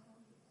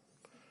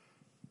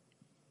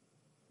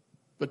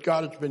 But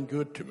God has been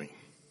good to me.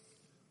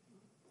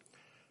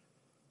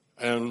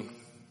 And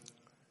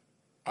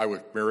I was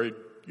married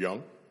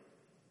young,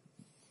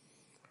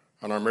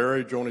 and our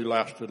marriage only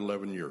lasted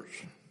 11 years.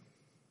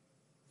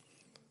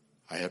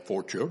 I had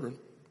 4 children,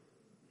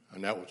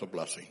 and that was a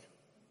blessing.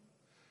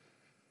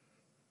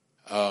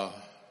 But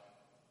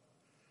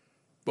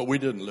we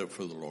didn't live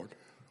for the Lord.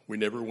 We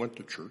never went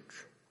to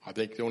church. I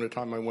think the only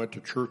time I went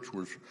to church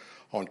was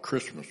on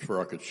Christmas,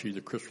 where I could see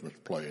the Christmas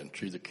play and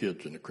see the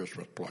kids in the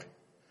Christmas play.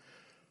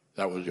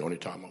 That was the only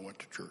time I went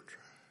to church.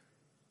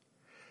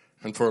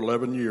 And for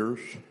 11 years,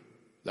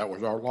 that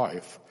was our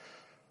life,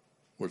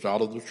 was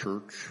out of the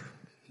church,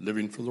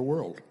 living for the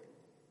world.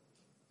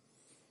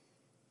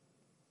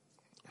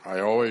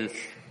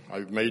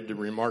 I've made the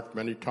remark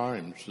many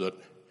times that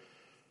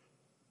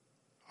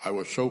I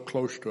was so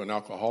close to an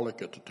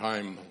alcoholic at the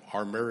time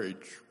our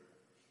marriage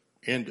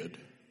ended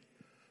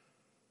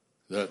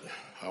that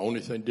the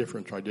only thing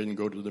different, I didn't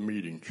go to the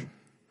meetings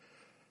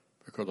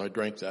because I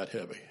drank that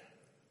heavy.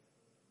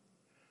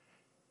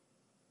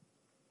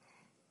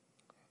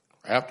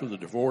 After the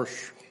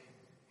divorce,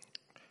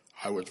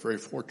 I was very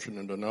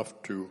fortunate enough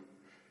to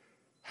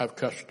have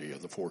custody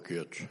of the 4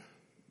 kids.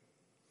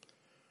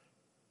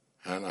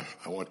 And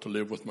I went to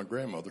live with my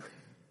grandmother.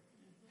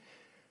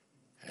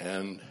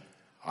 And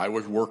I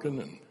was working,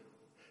 and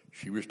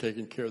she was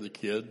taking care of the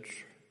kids.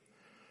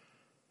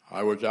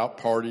 I was out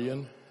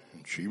partying,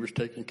 and she was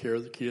taking care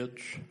of the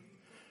kids.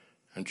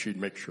 And she'd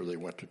make sure they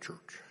went to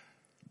church.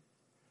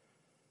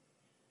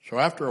 So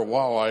after a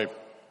while, I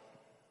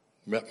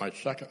met my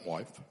second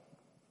wife.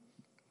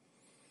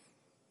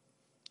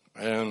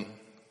 And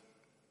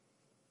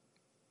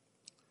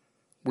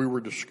we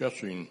were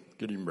discussing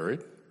getting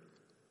married.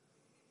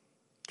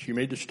 She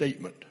made a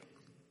statement.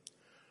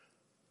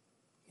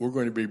 We're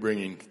going to be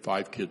bringing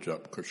 5 kids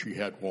up because she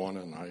had 1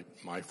 and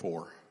my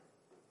 4.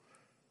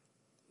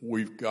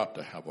 We've got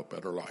to have a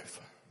better life.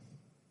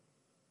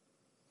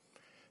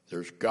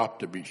 There's got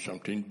to be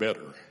something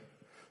better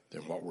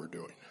than what we're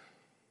doing.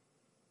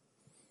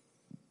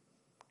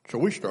 So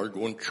we started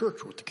going to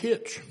church with the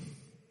kids.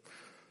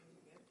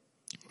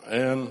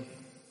 And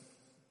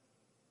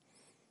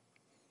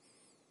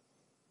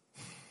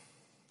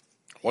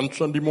one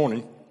Sunday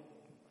morning,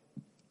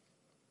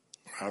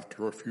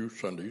 after a few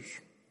Sundays,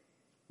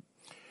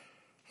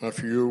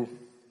 the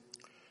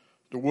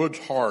wood's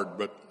hard,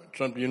 but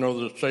something,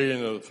 the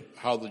saying of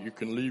how that you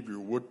can leave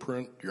your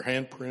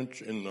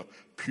handprints in the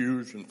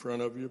pews in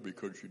front of you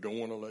because you don't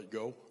want to let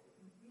go.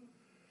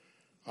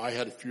 I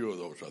had a few of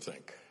those, I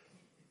think.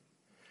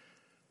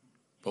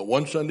 But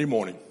one Sunday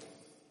morning,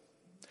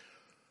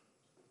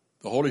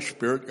 the Holy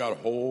Spirit got a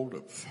hold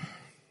of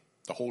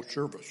the whole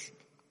service.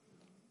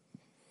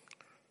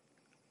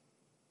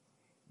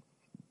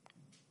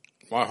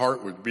 My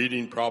heart was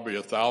beating probably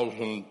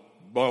 1,000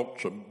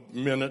 bumps a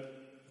minute.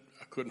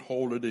 I couldn't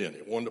hold it in.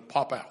 It wanted to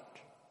pop out.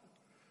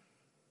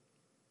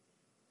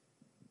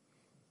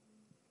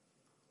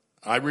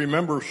 I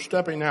remember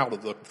stepping out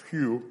of the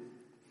pew.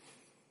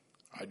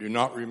 I do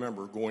not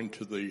remember going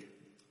to the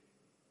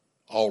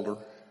altar.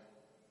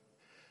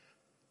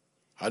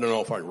 I don't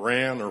know if I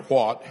ran or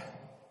what,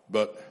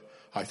 but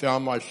I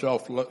found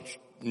myself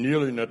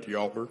kneeling at the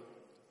altar.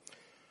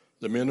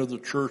 The men of the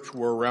church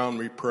were around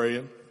me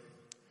praying.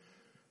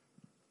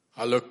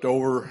 I looked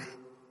over,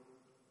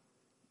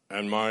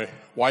 and my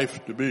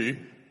wife-to-be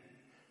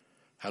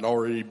had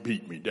already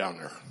beat me down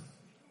there.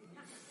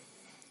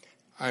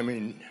 I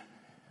mean,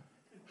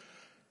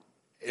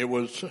 it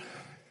was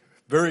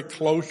very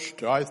close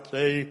to, I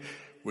say,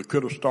 we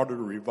could have started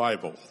a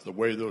revival the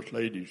way those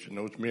ladies and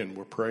those men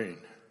were praying.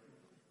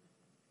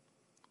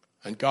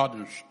 And God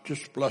has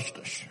just blessed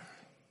us.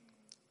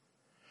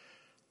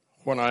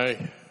 When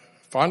I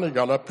finally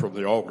got up from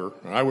the altar,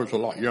 and I was a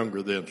lot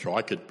younger then, so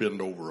I could bend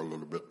over a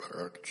little bit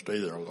better. I could stay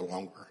there a little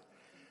longer.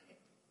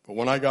 But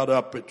when I got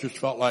up, it just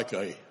felt like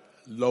a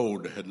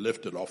load had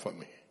lifted off of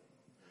me.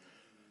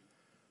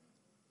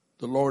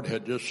 The Lord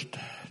had just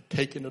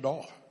taken it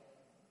all.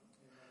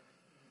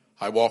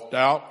 I walked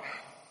out.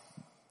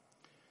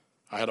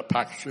 I had a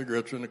pack of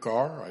cigarettes in the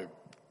car. I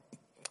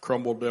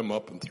crumbled them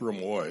up and threw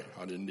them away.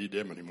 I didn't need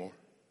them anymore.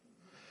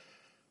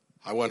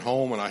 I went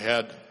home and I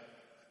had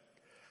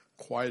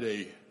quite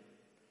a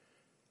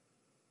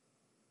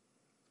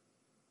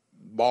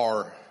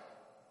bar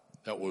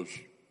that was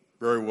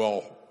very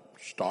well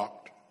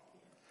stocked.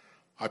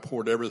 I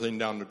poured everything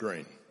down the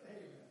drain.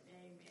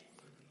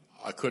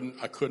 I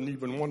couldn't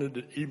even wanted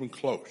it even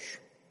close.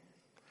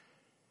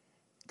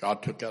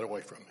 God took that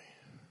away from me.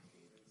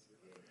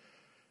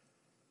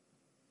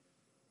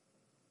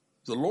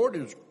 The Lord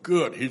is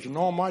good. He's an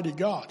almighty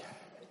God.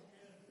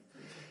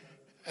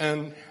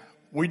 And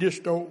we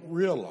just don't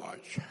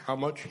realize how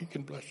much he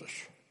can bless us.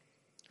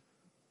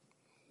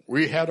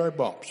 We had our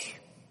bumps.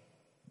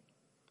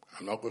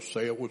 I'm not going to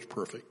say it was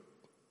perfect.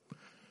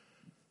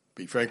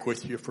 Be frank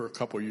with you, for a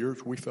couple of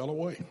years, we fell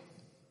away.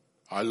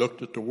 I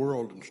looked at the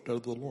world instead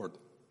of the Lord.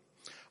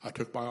 I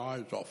took my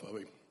eyes off of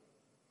him.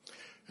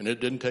 And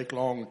it didn't take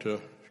long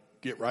to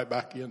get right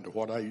back into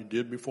what I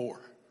did before.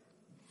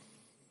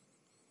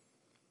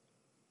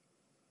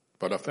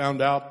 But I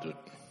found out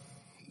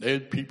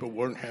that people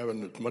weren't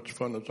having as much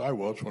fun as I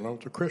was when I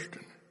was a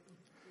Christian.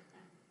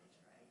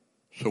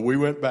 So we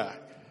went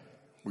back.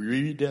 We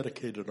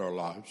rededicated our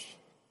lives.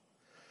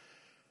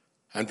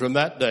 And from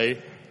that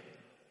day,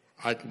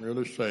 I can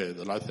really say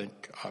that I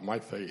think my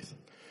faith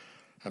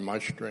and my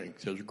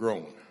strength has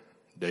grown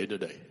day to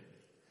day.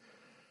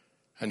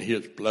 And he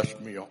has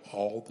blessed me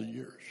all the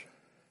years.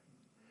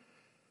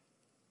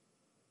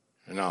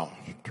 And now,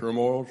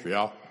 turmoils,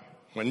 yeah.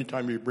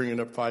 Anytime you're bringing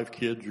up 5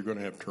 kids, you're going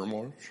to have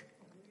turmoils.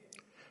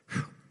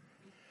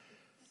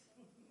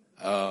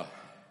 But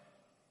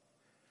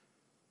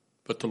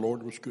the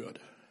Lord was good.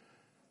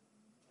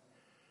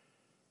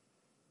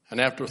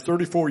 And after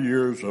 34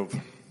 years of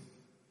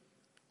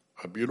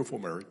a beautiful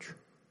marriage,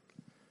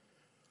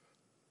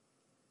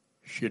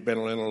 she had been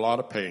in a lot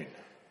of pain,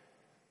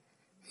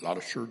 a lot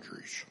of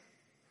surgeries.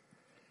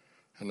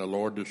 And the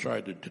Lord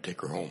decided to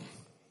take her home.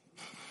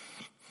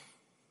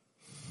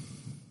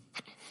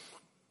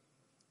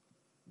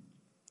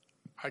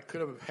 I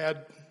could have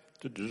had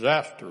the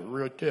disaster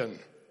right then.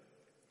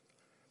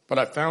 But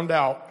I found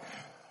out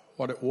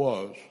what it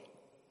was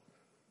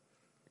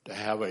to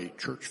have a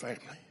church family.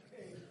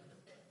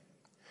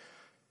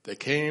 They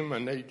came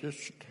and they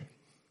just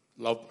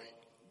loved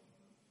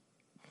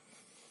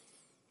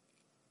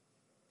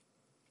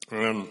me.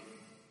 And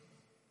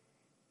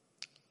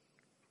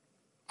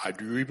I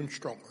grew even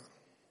stronger.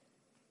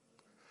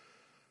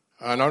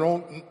 And I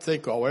don't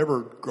think I'll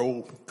ever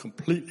grow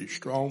completely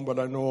strong, but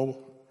I know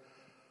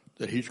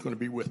that he's going to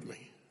be with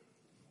me.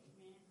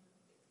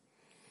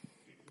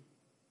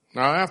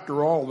 Now,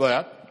 after all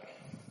that,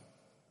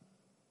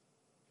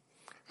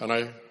 and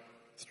I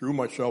threw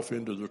myself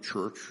into the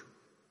church,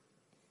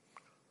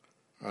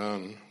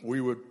 and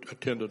we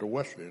attended a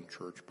Wesleyan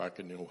church back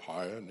in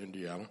Ohio and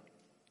Indiana.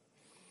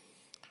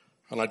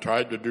 And I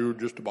tried to do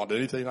just about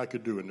anything I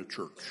could do in the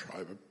church.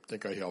 I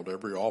think I held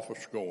every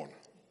office going.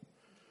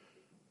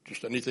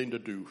 Just anything to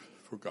do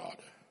for God.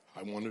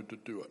 I wanted to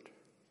do it.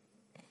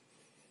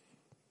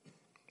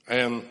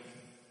 And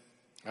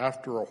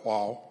after a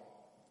while,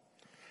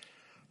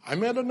 I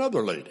met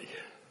another lady.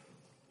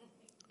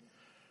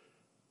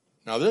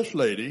 Now, this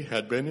lady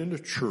had been in the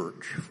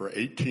church for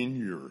 18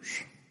 years.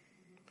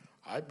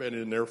 I've been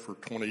in there for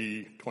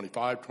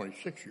 25,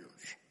 26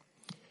 years.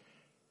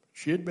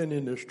 She had been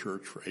in this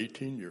church for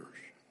 18 years.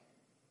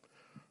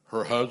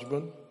 Her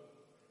husband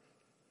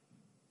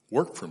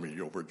worked for me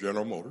over at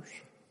General Motors.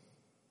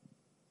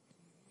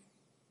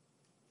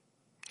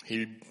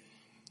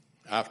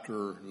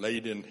 After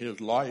late in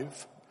his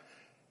life,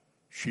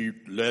 she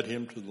led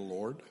him to the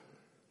Lord.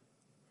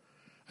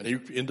 And he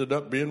ended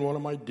up being one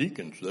of my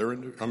deacons there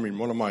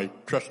one of my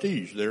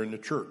trustees there in the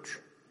church.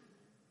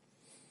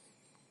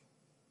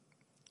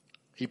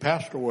 He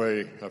passed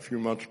away a few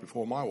months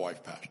before my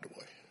wife passed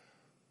away.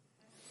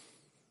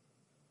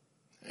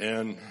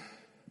 And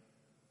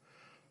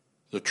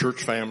the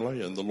church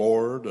family and the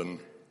Lord and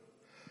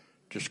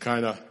just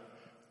kind of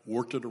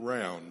worked it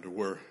around to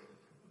where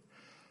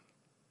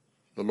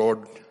the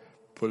Lord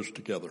put us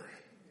together.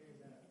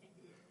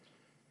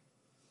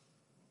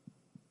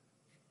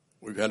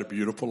 We've had a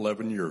beautiful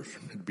 11 years.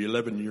 It'll be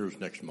 11 years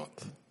next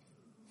month.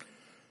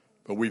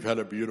 But we've had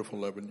a beautiful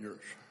 11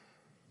 years.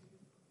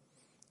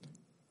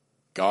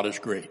 God is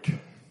great.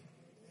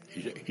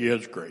 He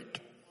is great.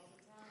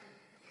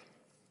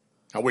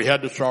 Now, we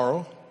had the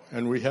sorrow,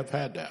 and we have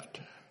had that.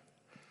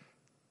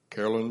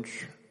 Carolyn's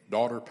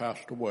daughter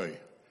passed away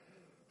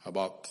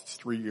about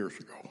 3 years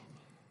ago.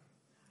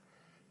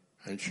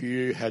 And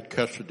she had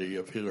custody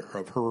of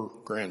her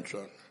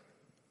grandson.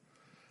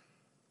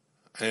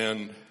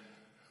 And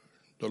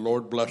the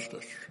Lord blessed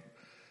us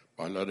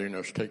by letting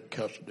us take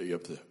custody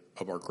of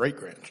of our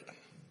great-grandson.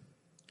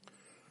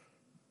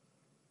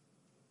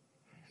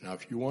 Now,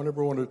 if you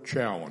ever want a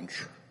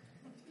challenge,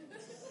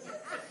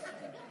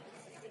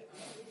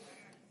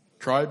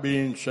 try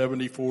being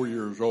 74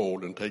 years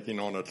old and taking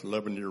on an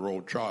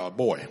 11-year-old child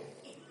boy.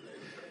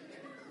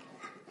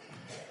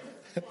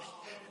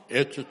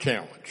 It's a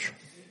challenge.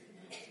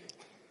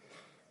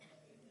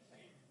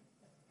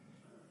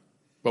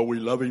 But we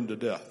love him to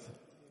death.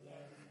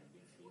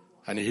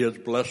 And he has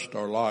blessed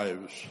our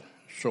lives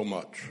so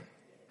much.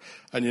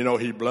 And you know,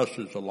 he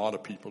blesses a lot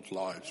of people's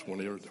lives when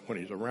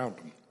he's around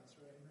them.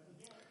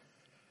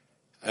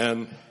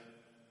 And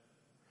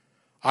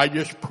I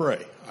just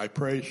pray. I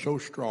pray so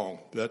strong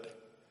that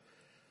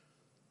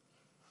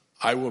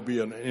I will be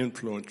an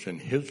influence in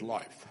his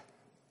life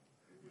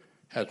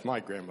as my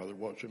grandmother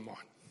was in mine.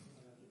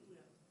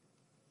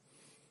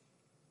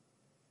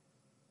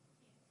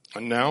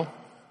 And now,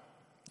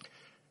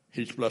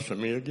 he's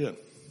blessing me again.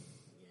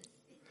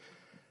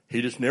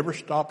 He just never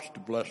stops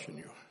to blessing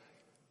you.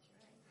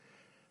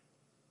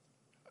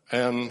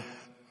 And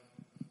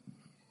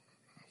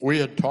we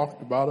had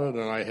talked about it,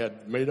 and I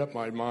had made up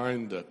my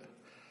mind that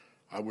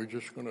I was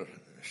just going to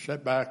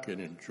sit back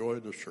and enjoy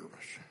the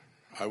service.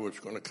 I was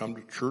going to come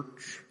to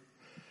church,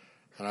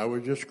 and I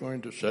was just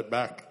going to sit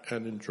back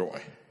and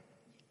enjoy.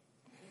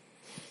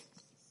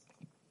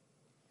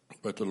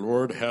 But the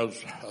Lord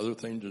has other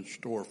things in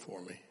store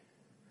for me.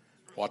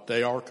 What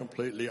they are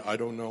completely, I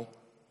don't know.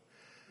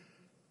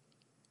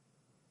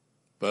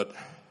 But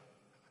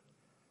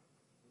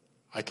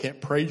I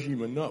can't praise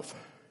him enough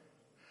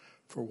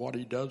for what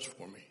he does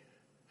for me.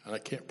 And I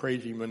can't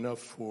praise him enough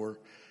for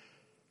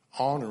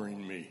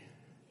honoring me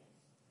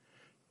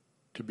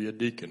to be a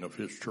deacon of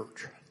his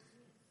church.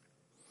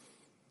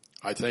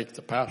 I thank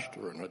the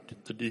pastor and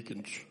the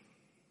deacons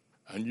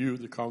and you,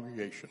 the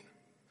congregation.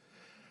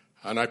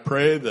 And I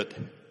pray that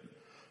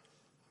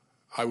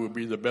I will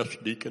be the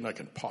best deacon I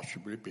can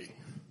possibly be.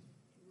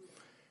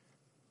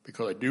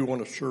 Because I do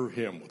want to serve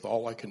him with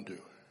all I can do.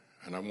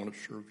 And I want to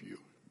serve you.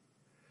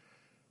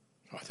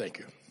 So I thank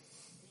you.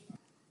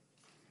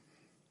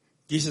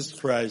 Jesus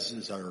Christ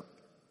is our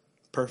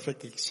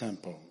perfect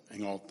example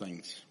in all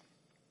things.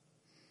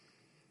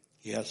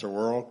 He has a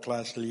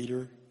world-class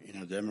leader and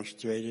has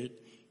demonstrated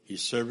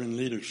his servant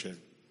leadership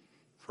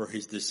for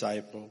his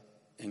disciple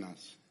in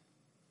us.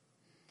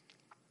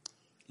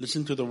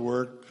 Listen to the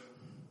word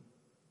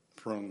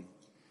from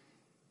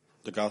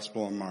the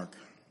Gospel of Mark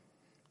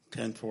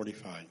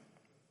 10:45.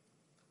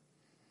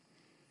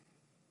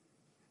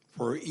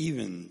 For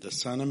even the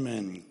Son of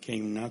Man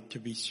came not to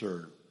be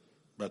served,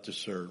 but to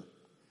serve,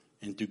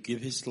 and to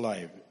give his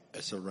life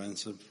as a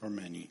ransom for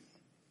many.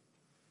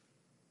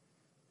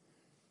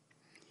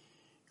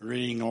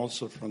 Reading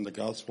also from the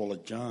Gospel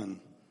of John,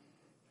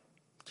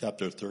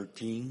 chapter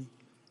 13,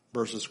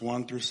 verses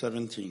 1 through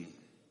 17.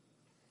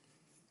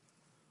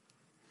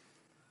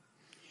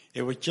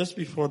 It was just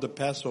before the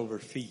Passover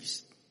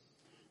feast.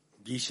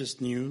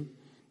 Jesus knew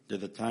that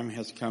the time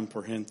has come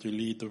for him to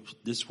leave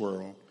this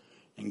world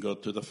and go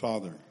to the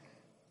Father.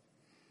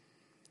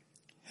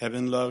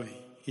 Having loved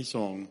his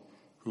own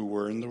who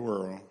were in the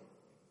world,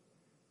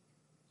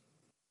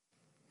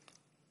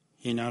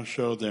 he now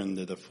showed them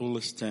the full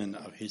extent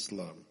of his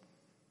love.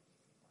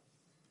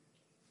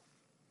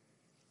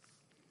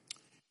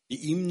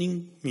 The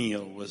evening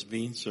meal was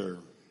being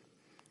served,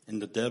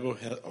 and the devil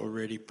had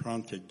already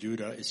prompted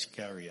Judas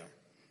Iscariot,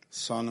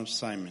 son of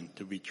Simon,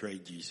 to betray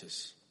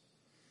Jesus.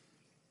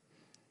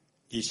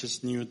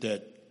 Jesus knew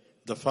that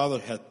the Father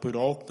had put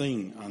all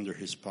things under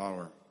his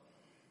power,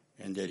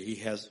 and that he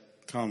has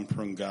come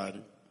from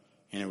God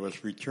and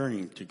was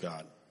returning to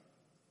God.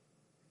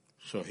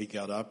 So he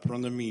got up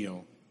from the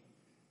meal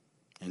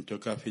and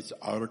took off his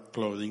outer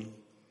clothing,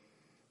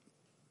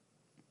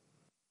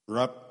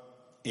 wrapped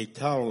a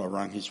towel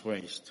around his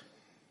waist.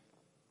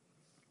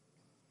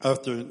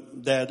 After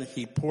that,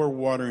 he poured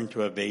water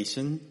into a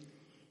basin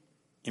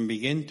and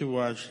began to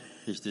wash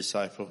his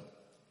disciples'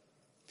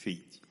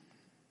 feet.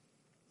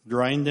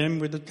 Drying them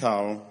with the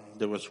towel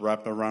that was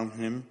wrapped around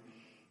him,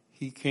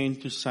 he came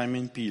to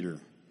Simon Peter,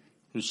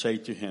 who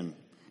said to him,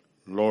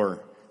 Lord,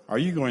 are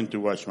you going to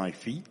wash my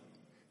feet?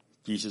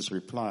 Jesus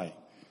replied,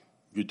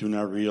 you do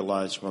not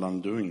realize what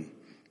I'm doing,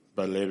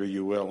 but later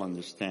you will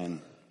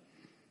understand.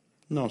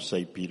 No,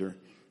 said Peter,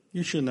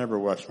 you should never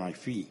wash my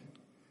feet.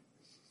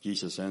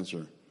 Jesus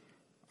answered,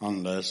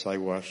 unless I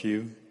wash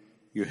you,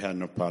 you have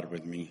no part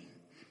with me.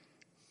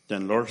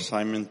 Then Lord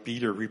Simon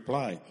Peter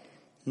replied,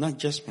 not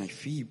just my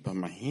feet, but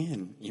my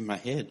hand in my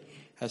head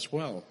as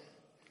well.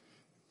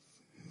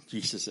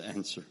 Jesus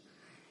answered,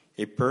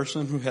 a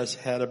person who has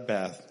had a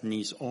bath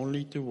needs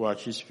only to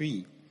wash his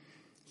feet.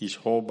 His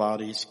whole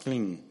body is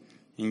clean,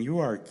 and you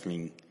are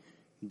clean,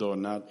 though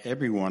not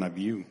every one of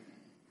you.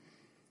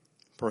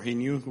 For he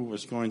knew who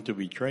was going to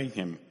betray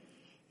him,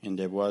 and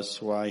that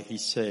was why he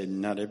said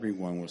not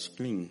everyone was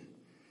clean.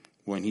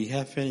 When he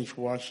had finished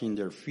washing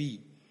their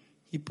feet,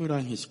 he put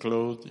on his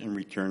clothes and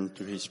returned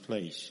to his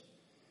place.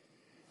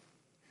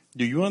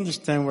 Do you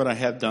understand what I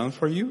have done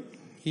for you?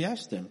 He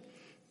asked them.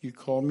 You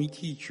call me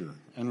teacher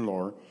and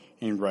Lord,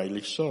 and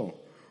rightly so,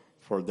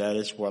 for that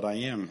is what I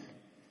am.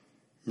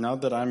 Now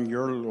that I'm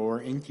your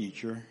Lord and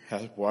teacher,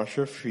 have washed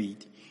your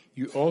feet,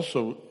 you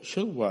also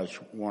should wash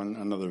one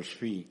another's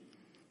feet.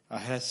 I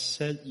have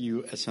set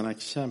you as an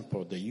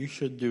example that you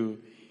should do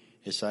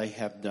as I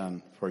have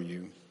done for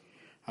you.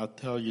 I'll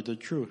tell you the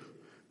truth.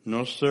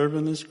 No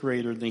servant is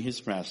greater than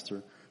his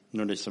master,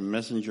 nor is a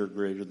messenger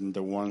greater than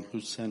the one who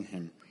sent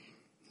him.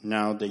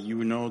 Now that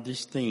you know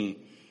this thing,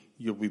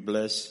 you'll be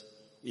blessed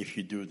if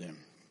you do them.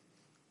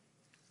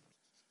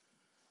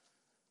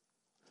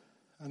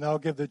 And I'll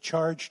give the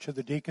charge to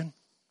the deacon.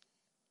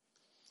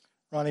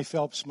 Ronnie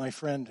Phelps, my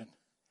friend and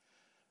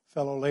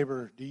fellow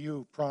laborer, do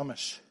you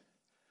promise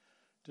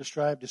to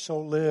strive to so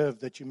live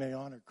that you may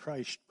honor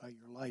Christ by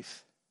your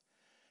life?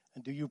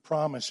 And do you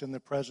promise in the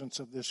presence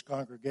of this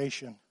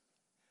congregation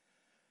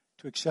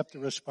to accept the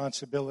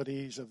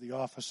responsibilities of the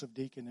office of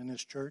deacon in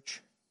this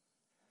church,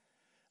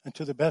 and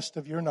to the best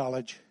of your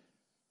knowledge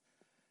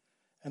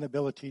and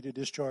ability to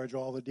discharge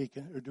all the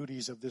deacon or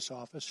duties of this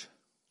office?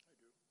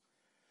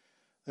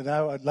 And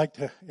now I'd like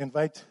to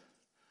invite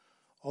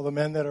all the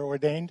men that are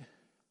ordained,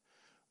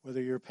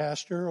 whether you're a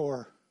pastor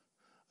or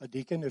a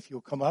deacon, if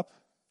you'll come up.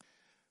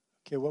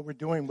 Okay, what we're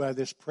doing by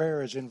this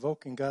prayer is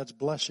invoking God's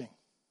blessing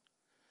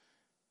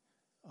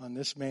on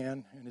this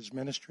man and his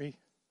ministry.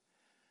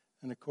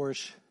 And of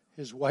course,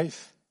 his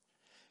wife,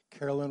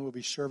 Carolyn, will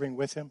be serving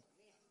with him.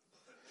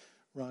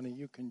 Ronnie,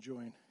 you can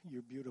join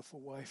your beautiful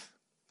wife.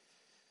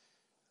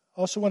 I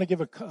also want to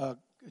give a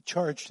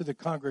charge to the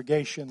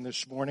congregation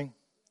this morning.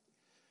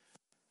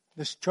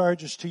 This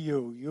charge is to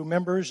you. You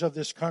members of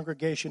this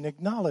congregation,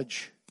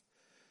 acknowledge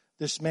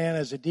this man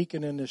as a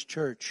deacon in this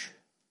church.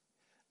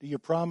 Do you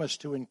promise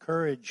to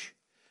encourage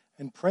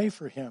and pray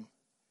for him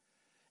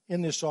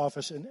in this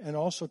office, and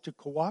also to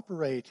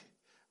cooperate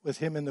with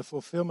him in the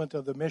fulfillment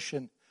of the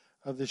mission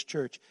of this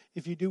church?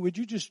 If you do, would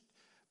you just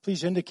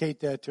please indicate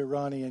that to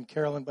Ronnie and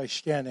Carolyn by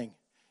standing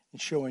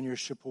and showing your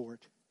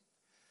support?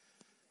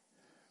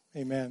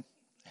 Amen.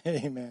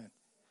 Amen.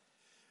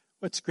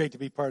 Well, it's great to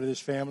be part of this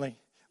family.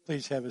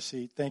 Please have a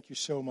seat. Thank you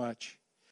so much.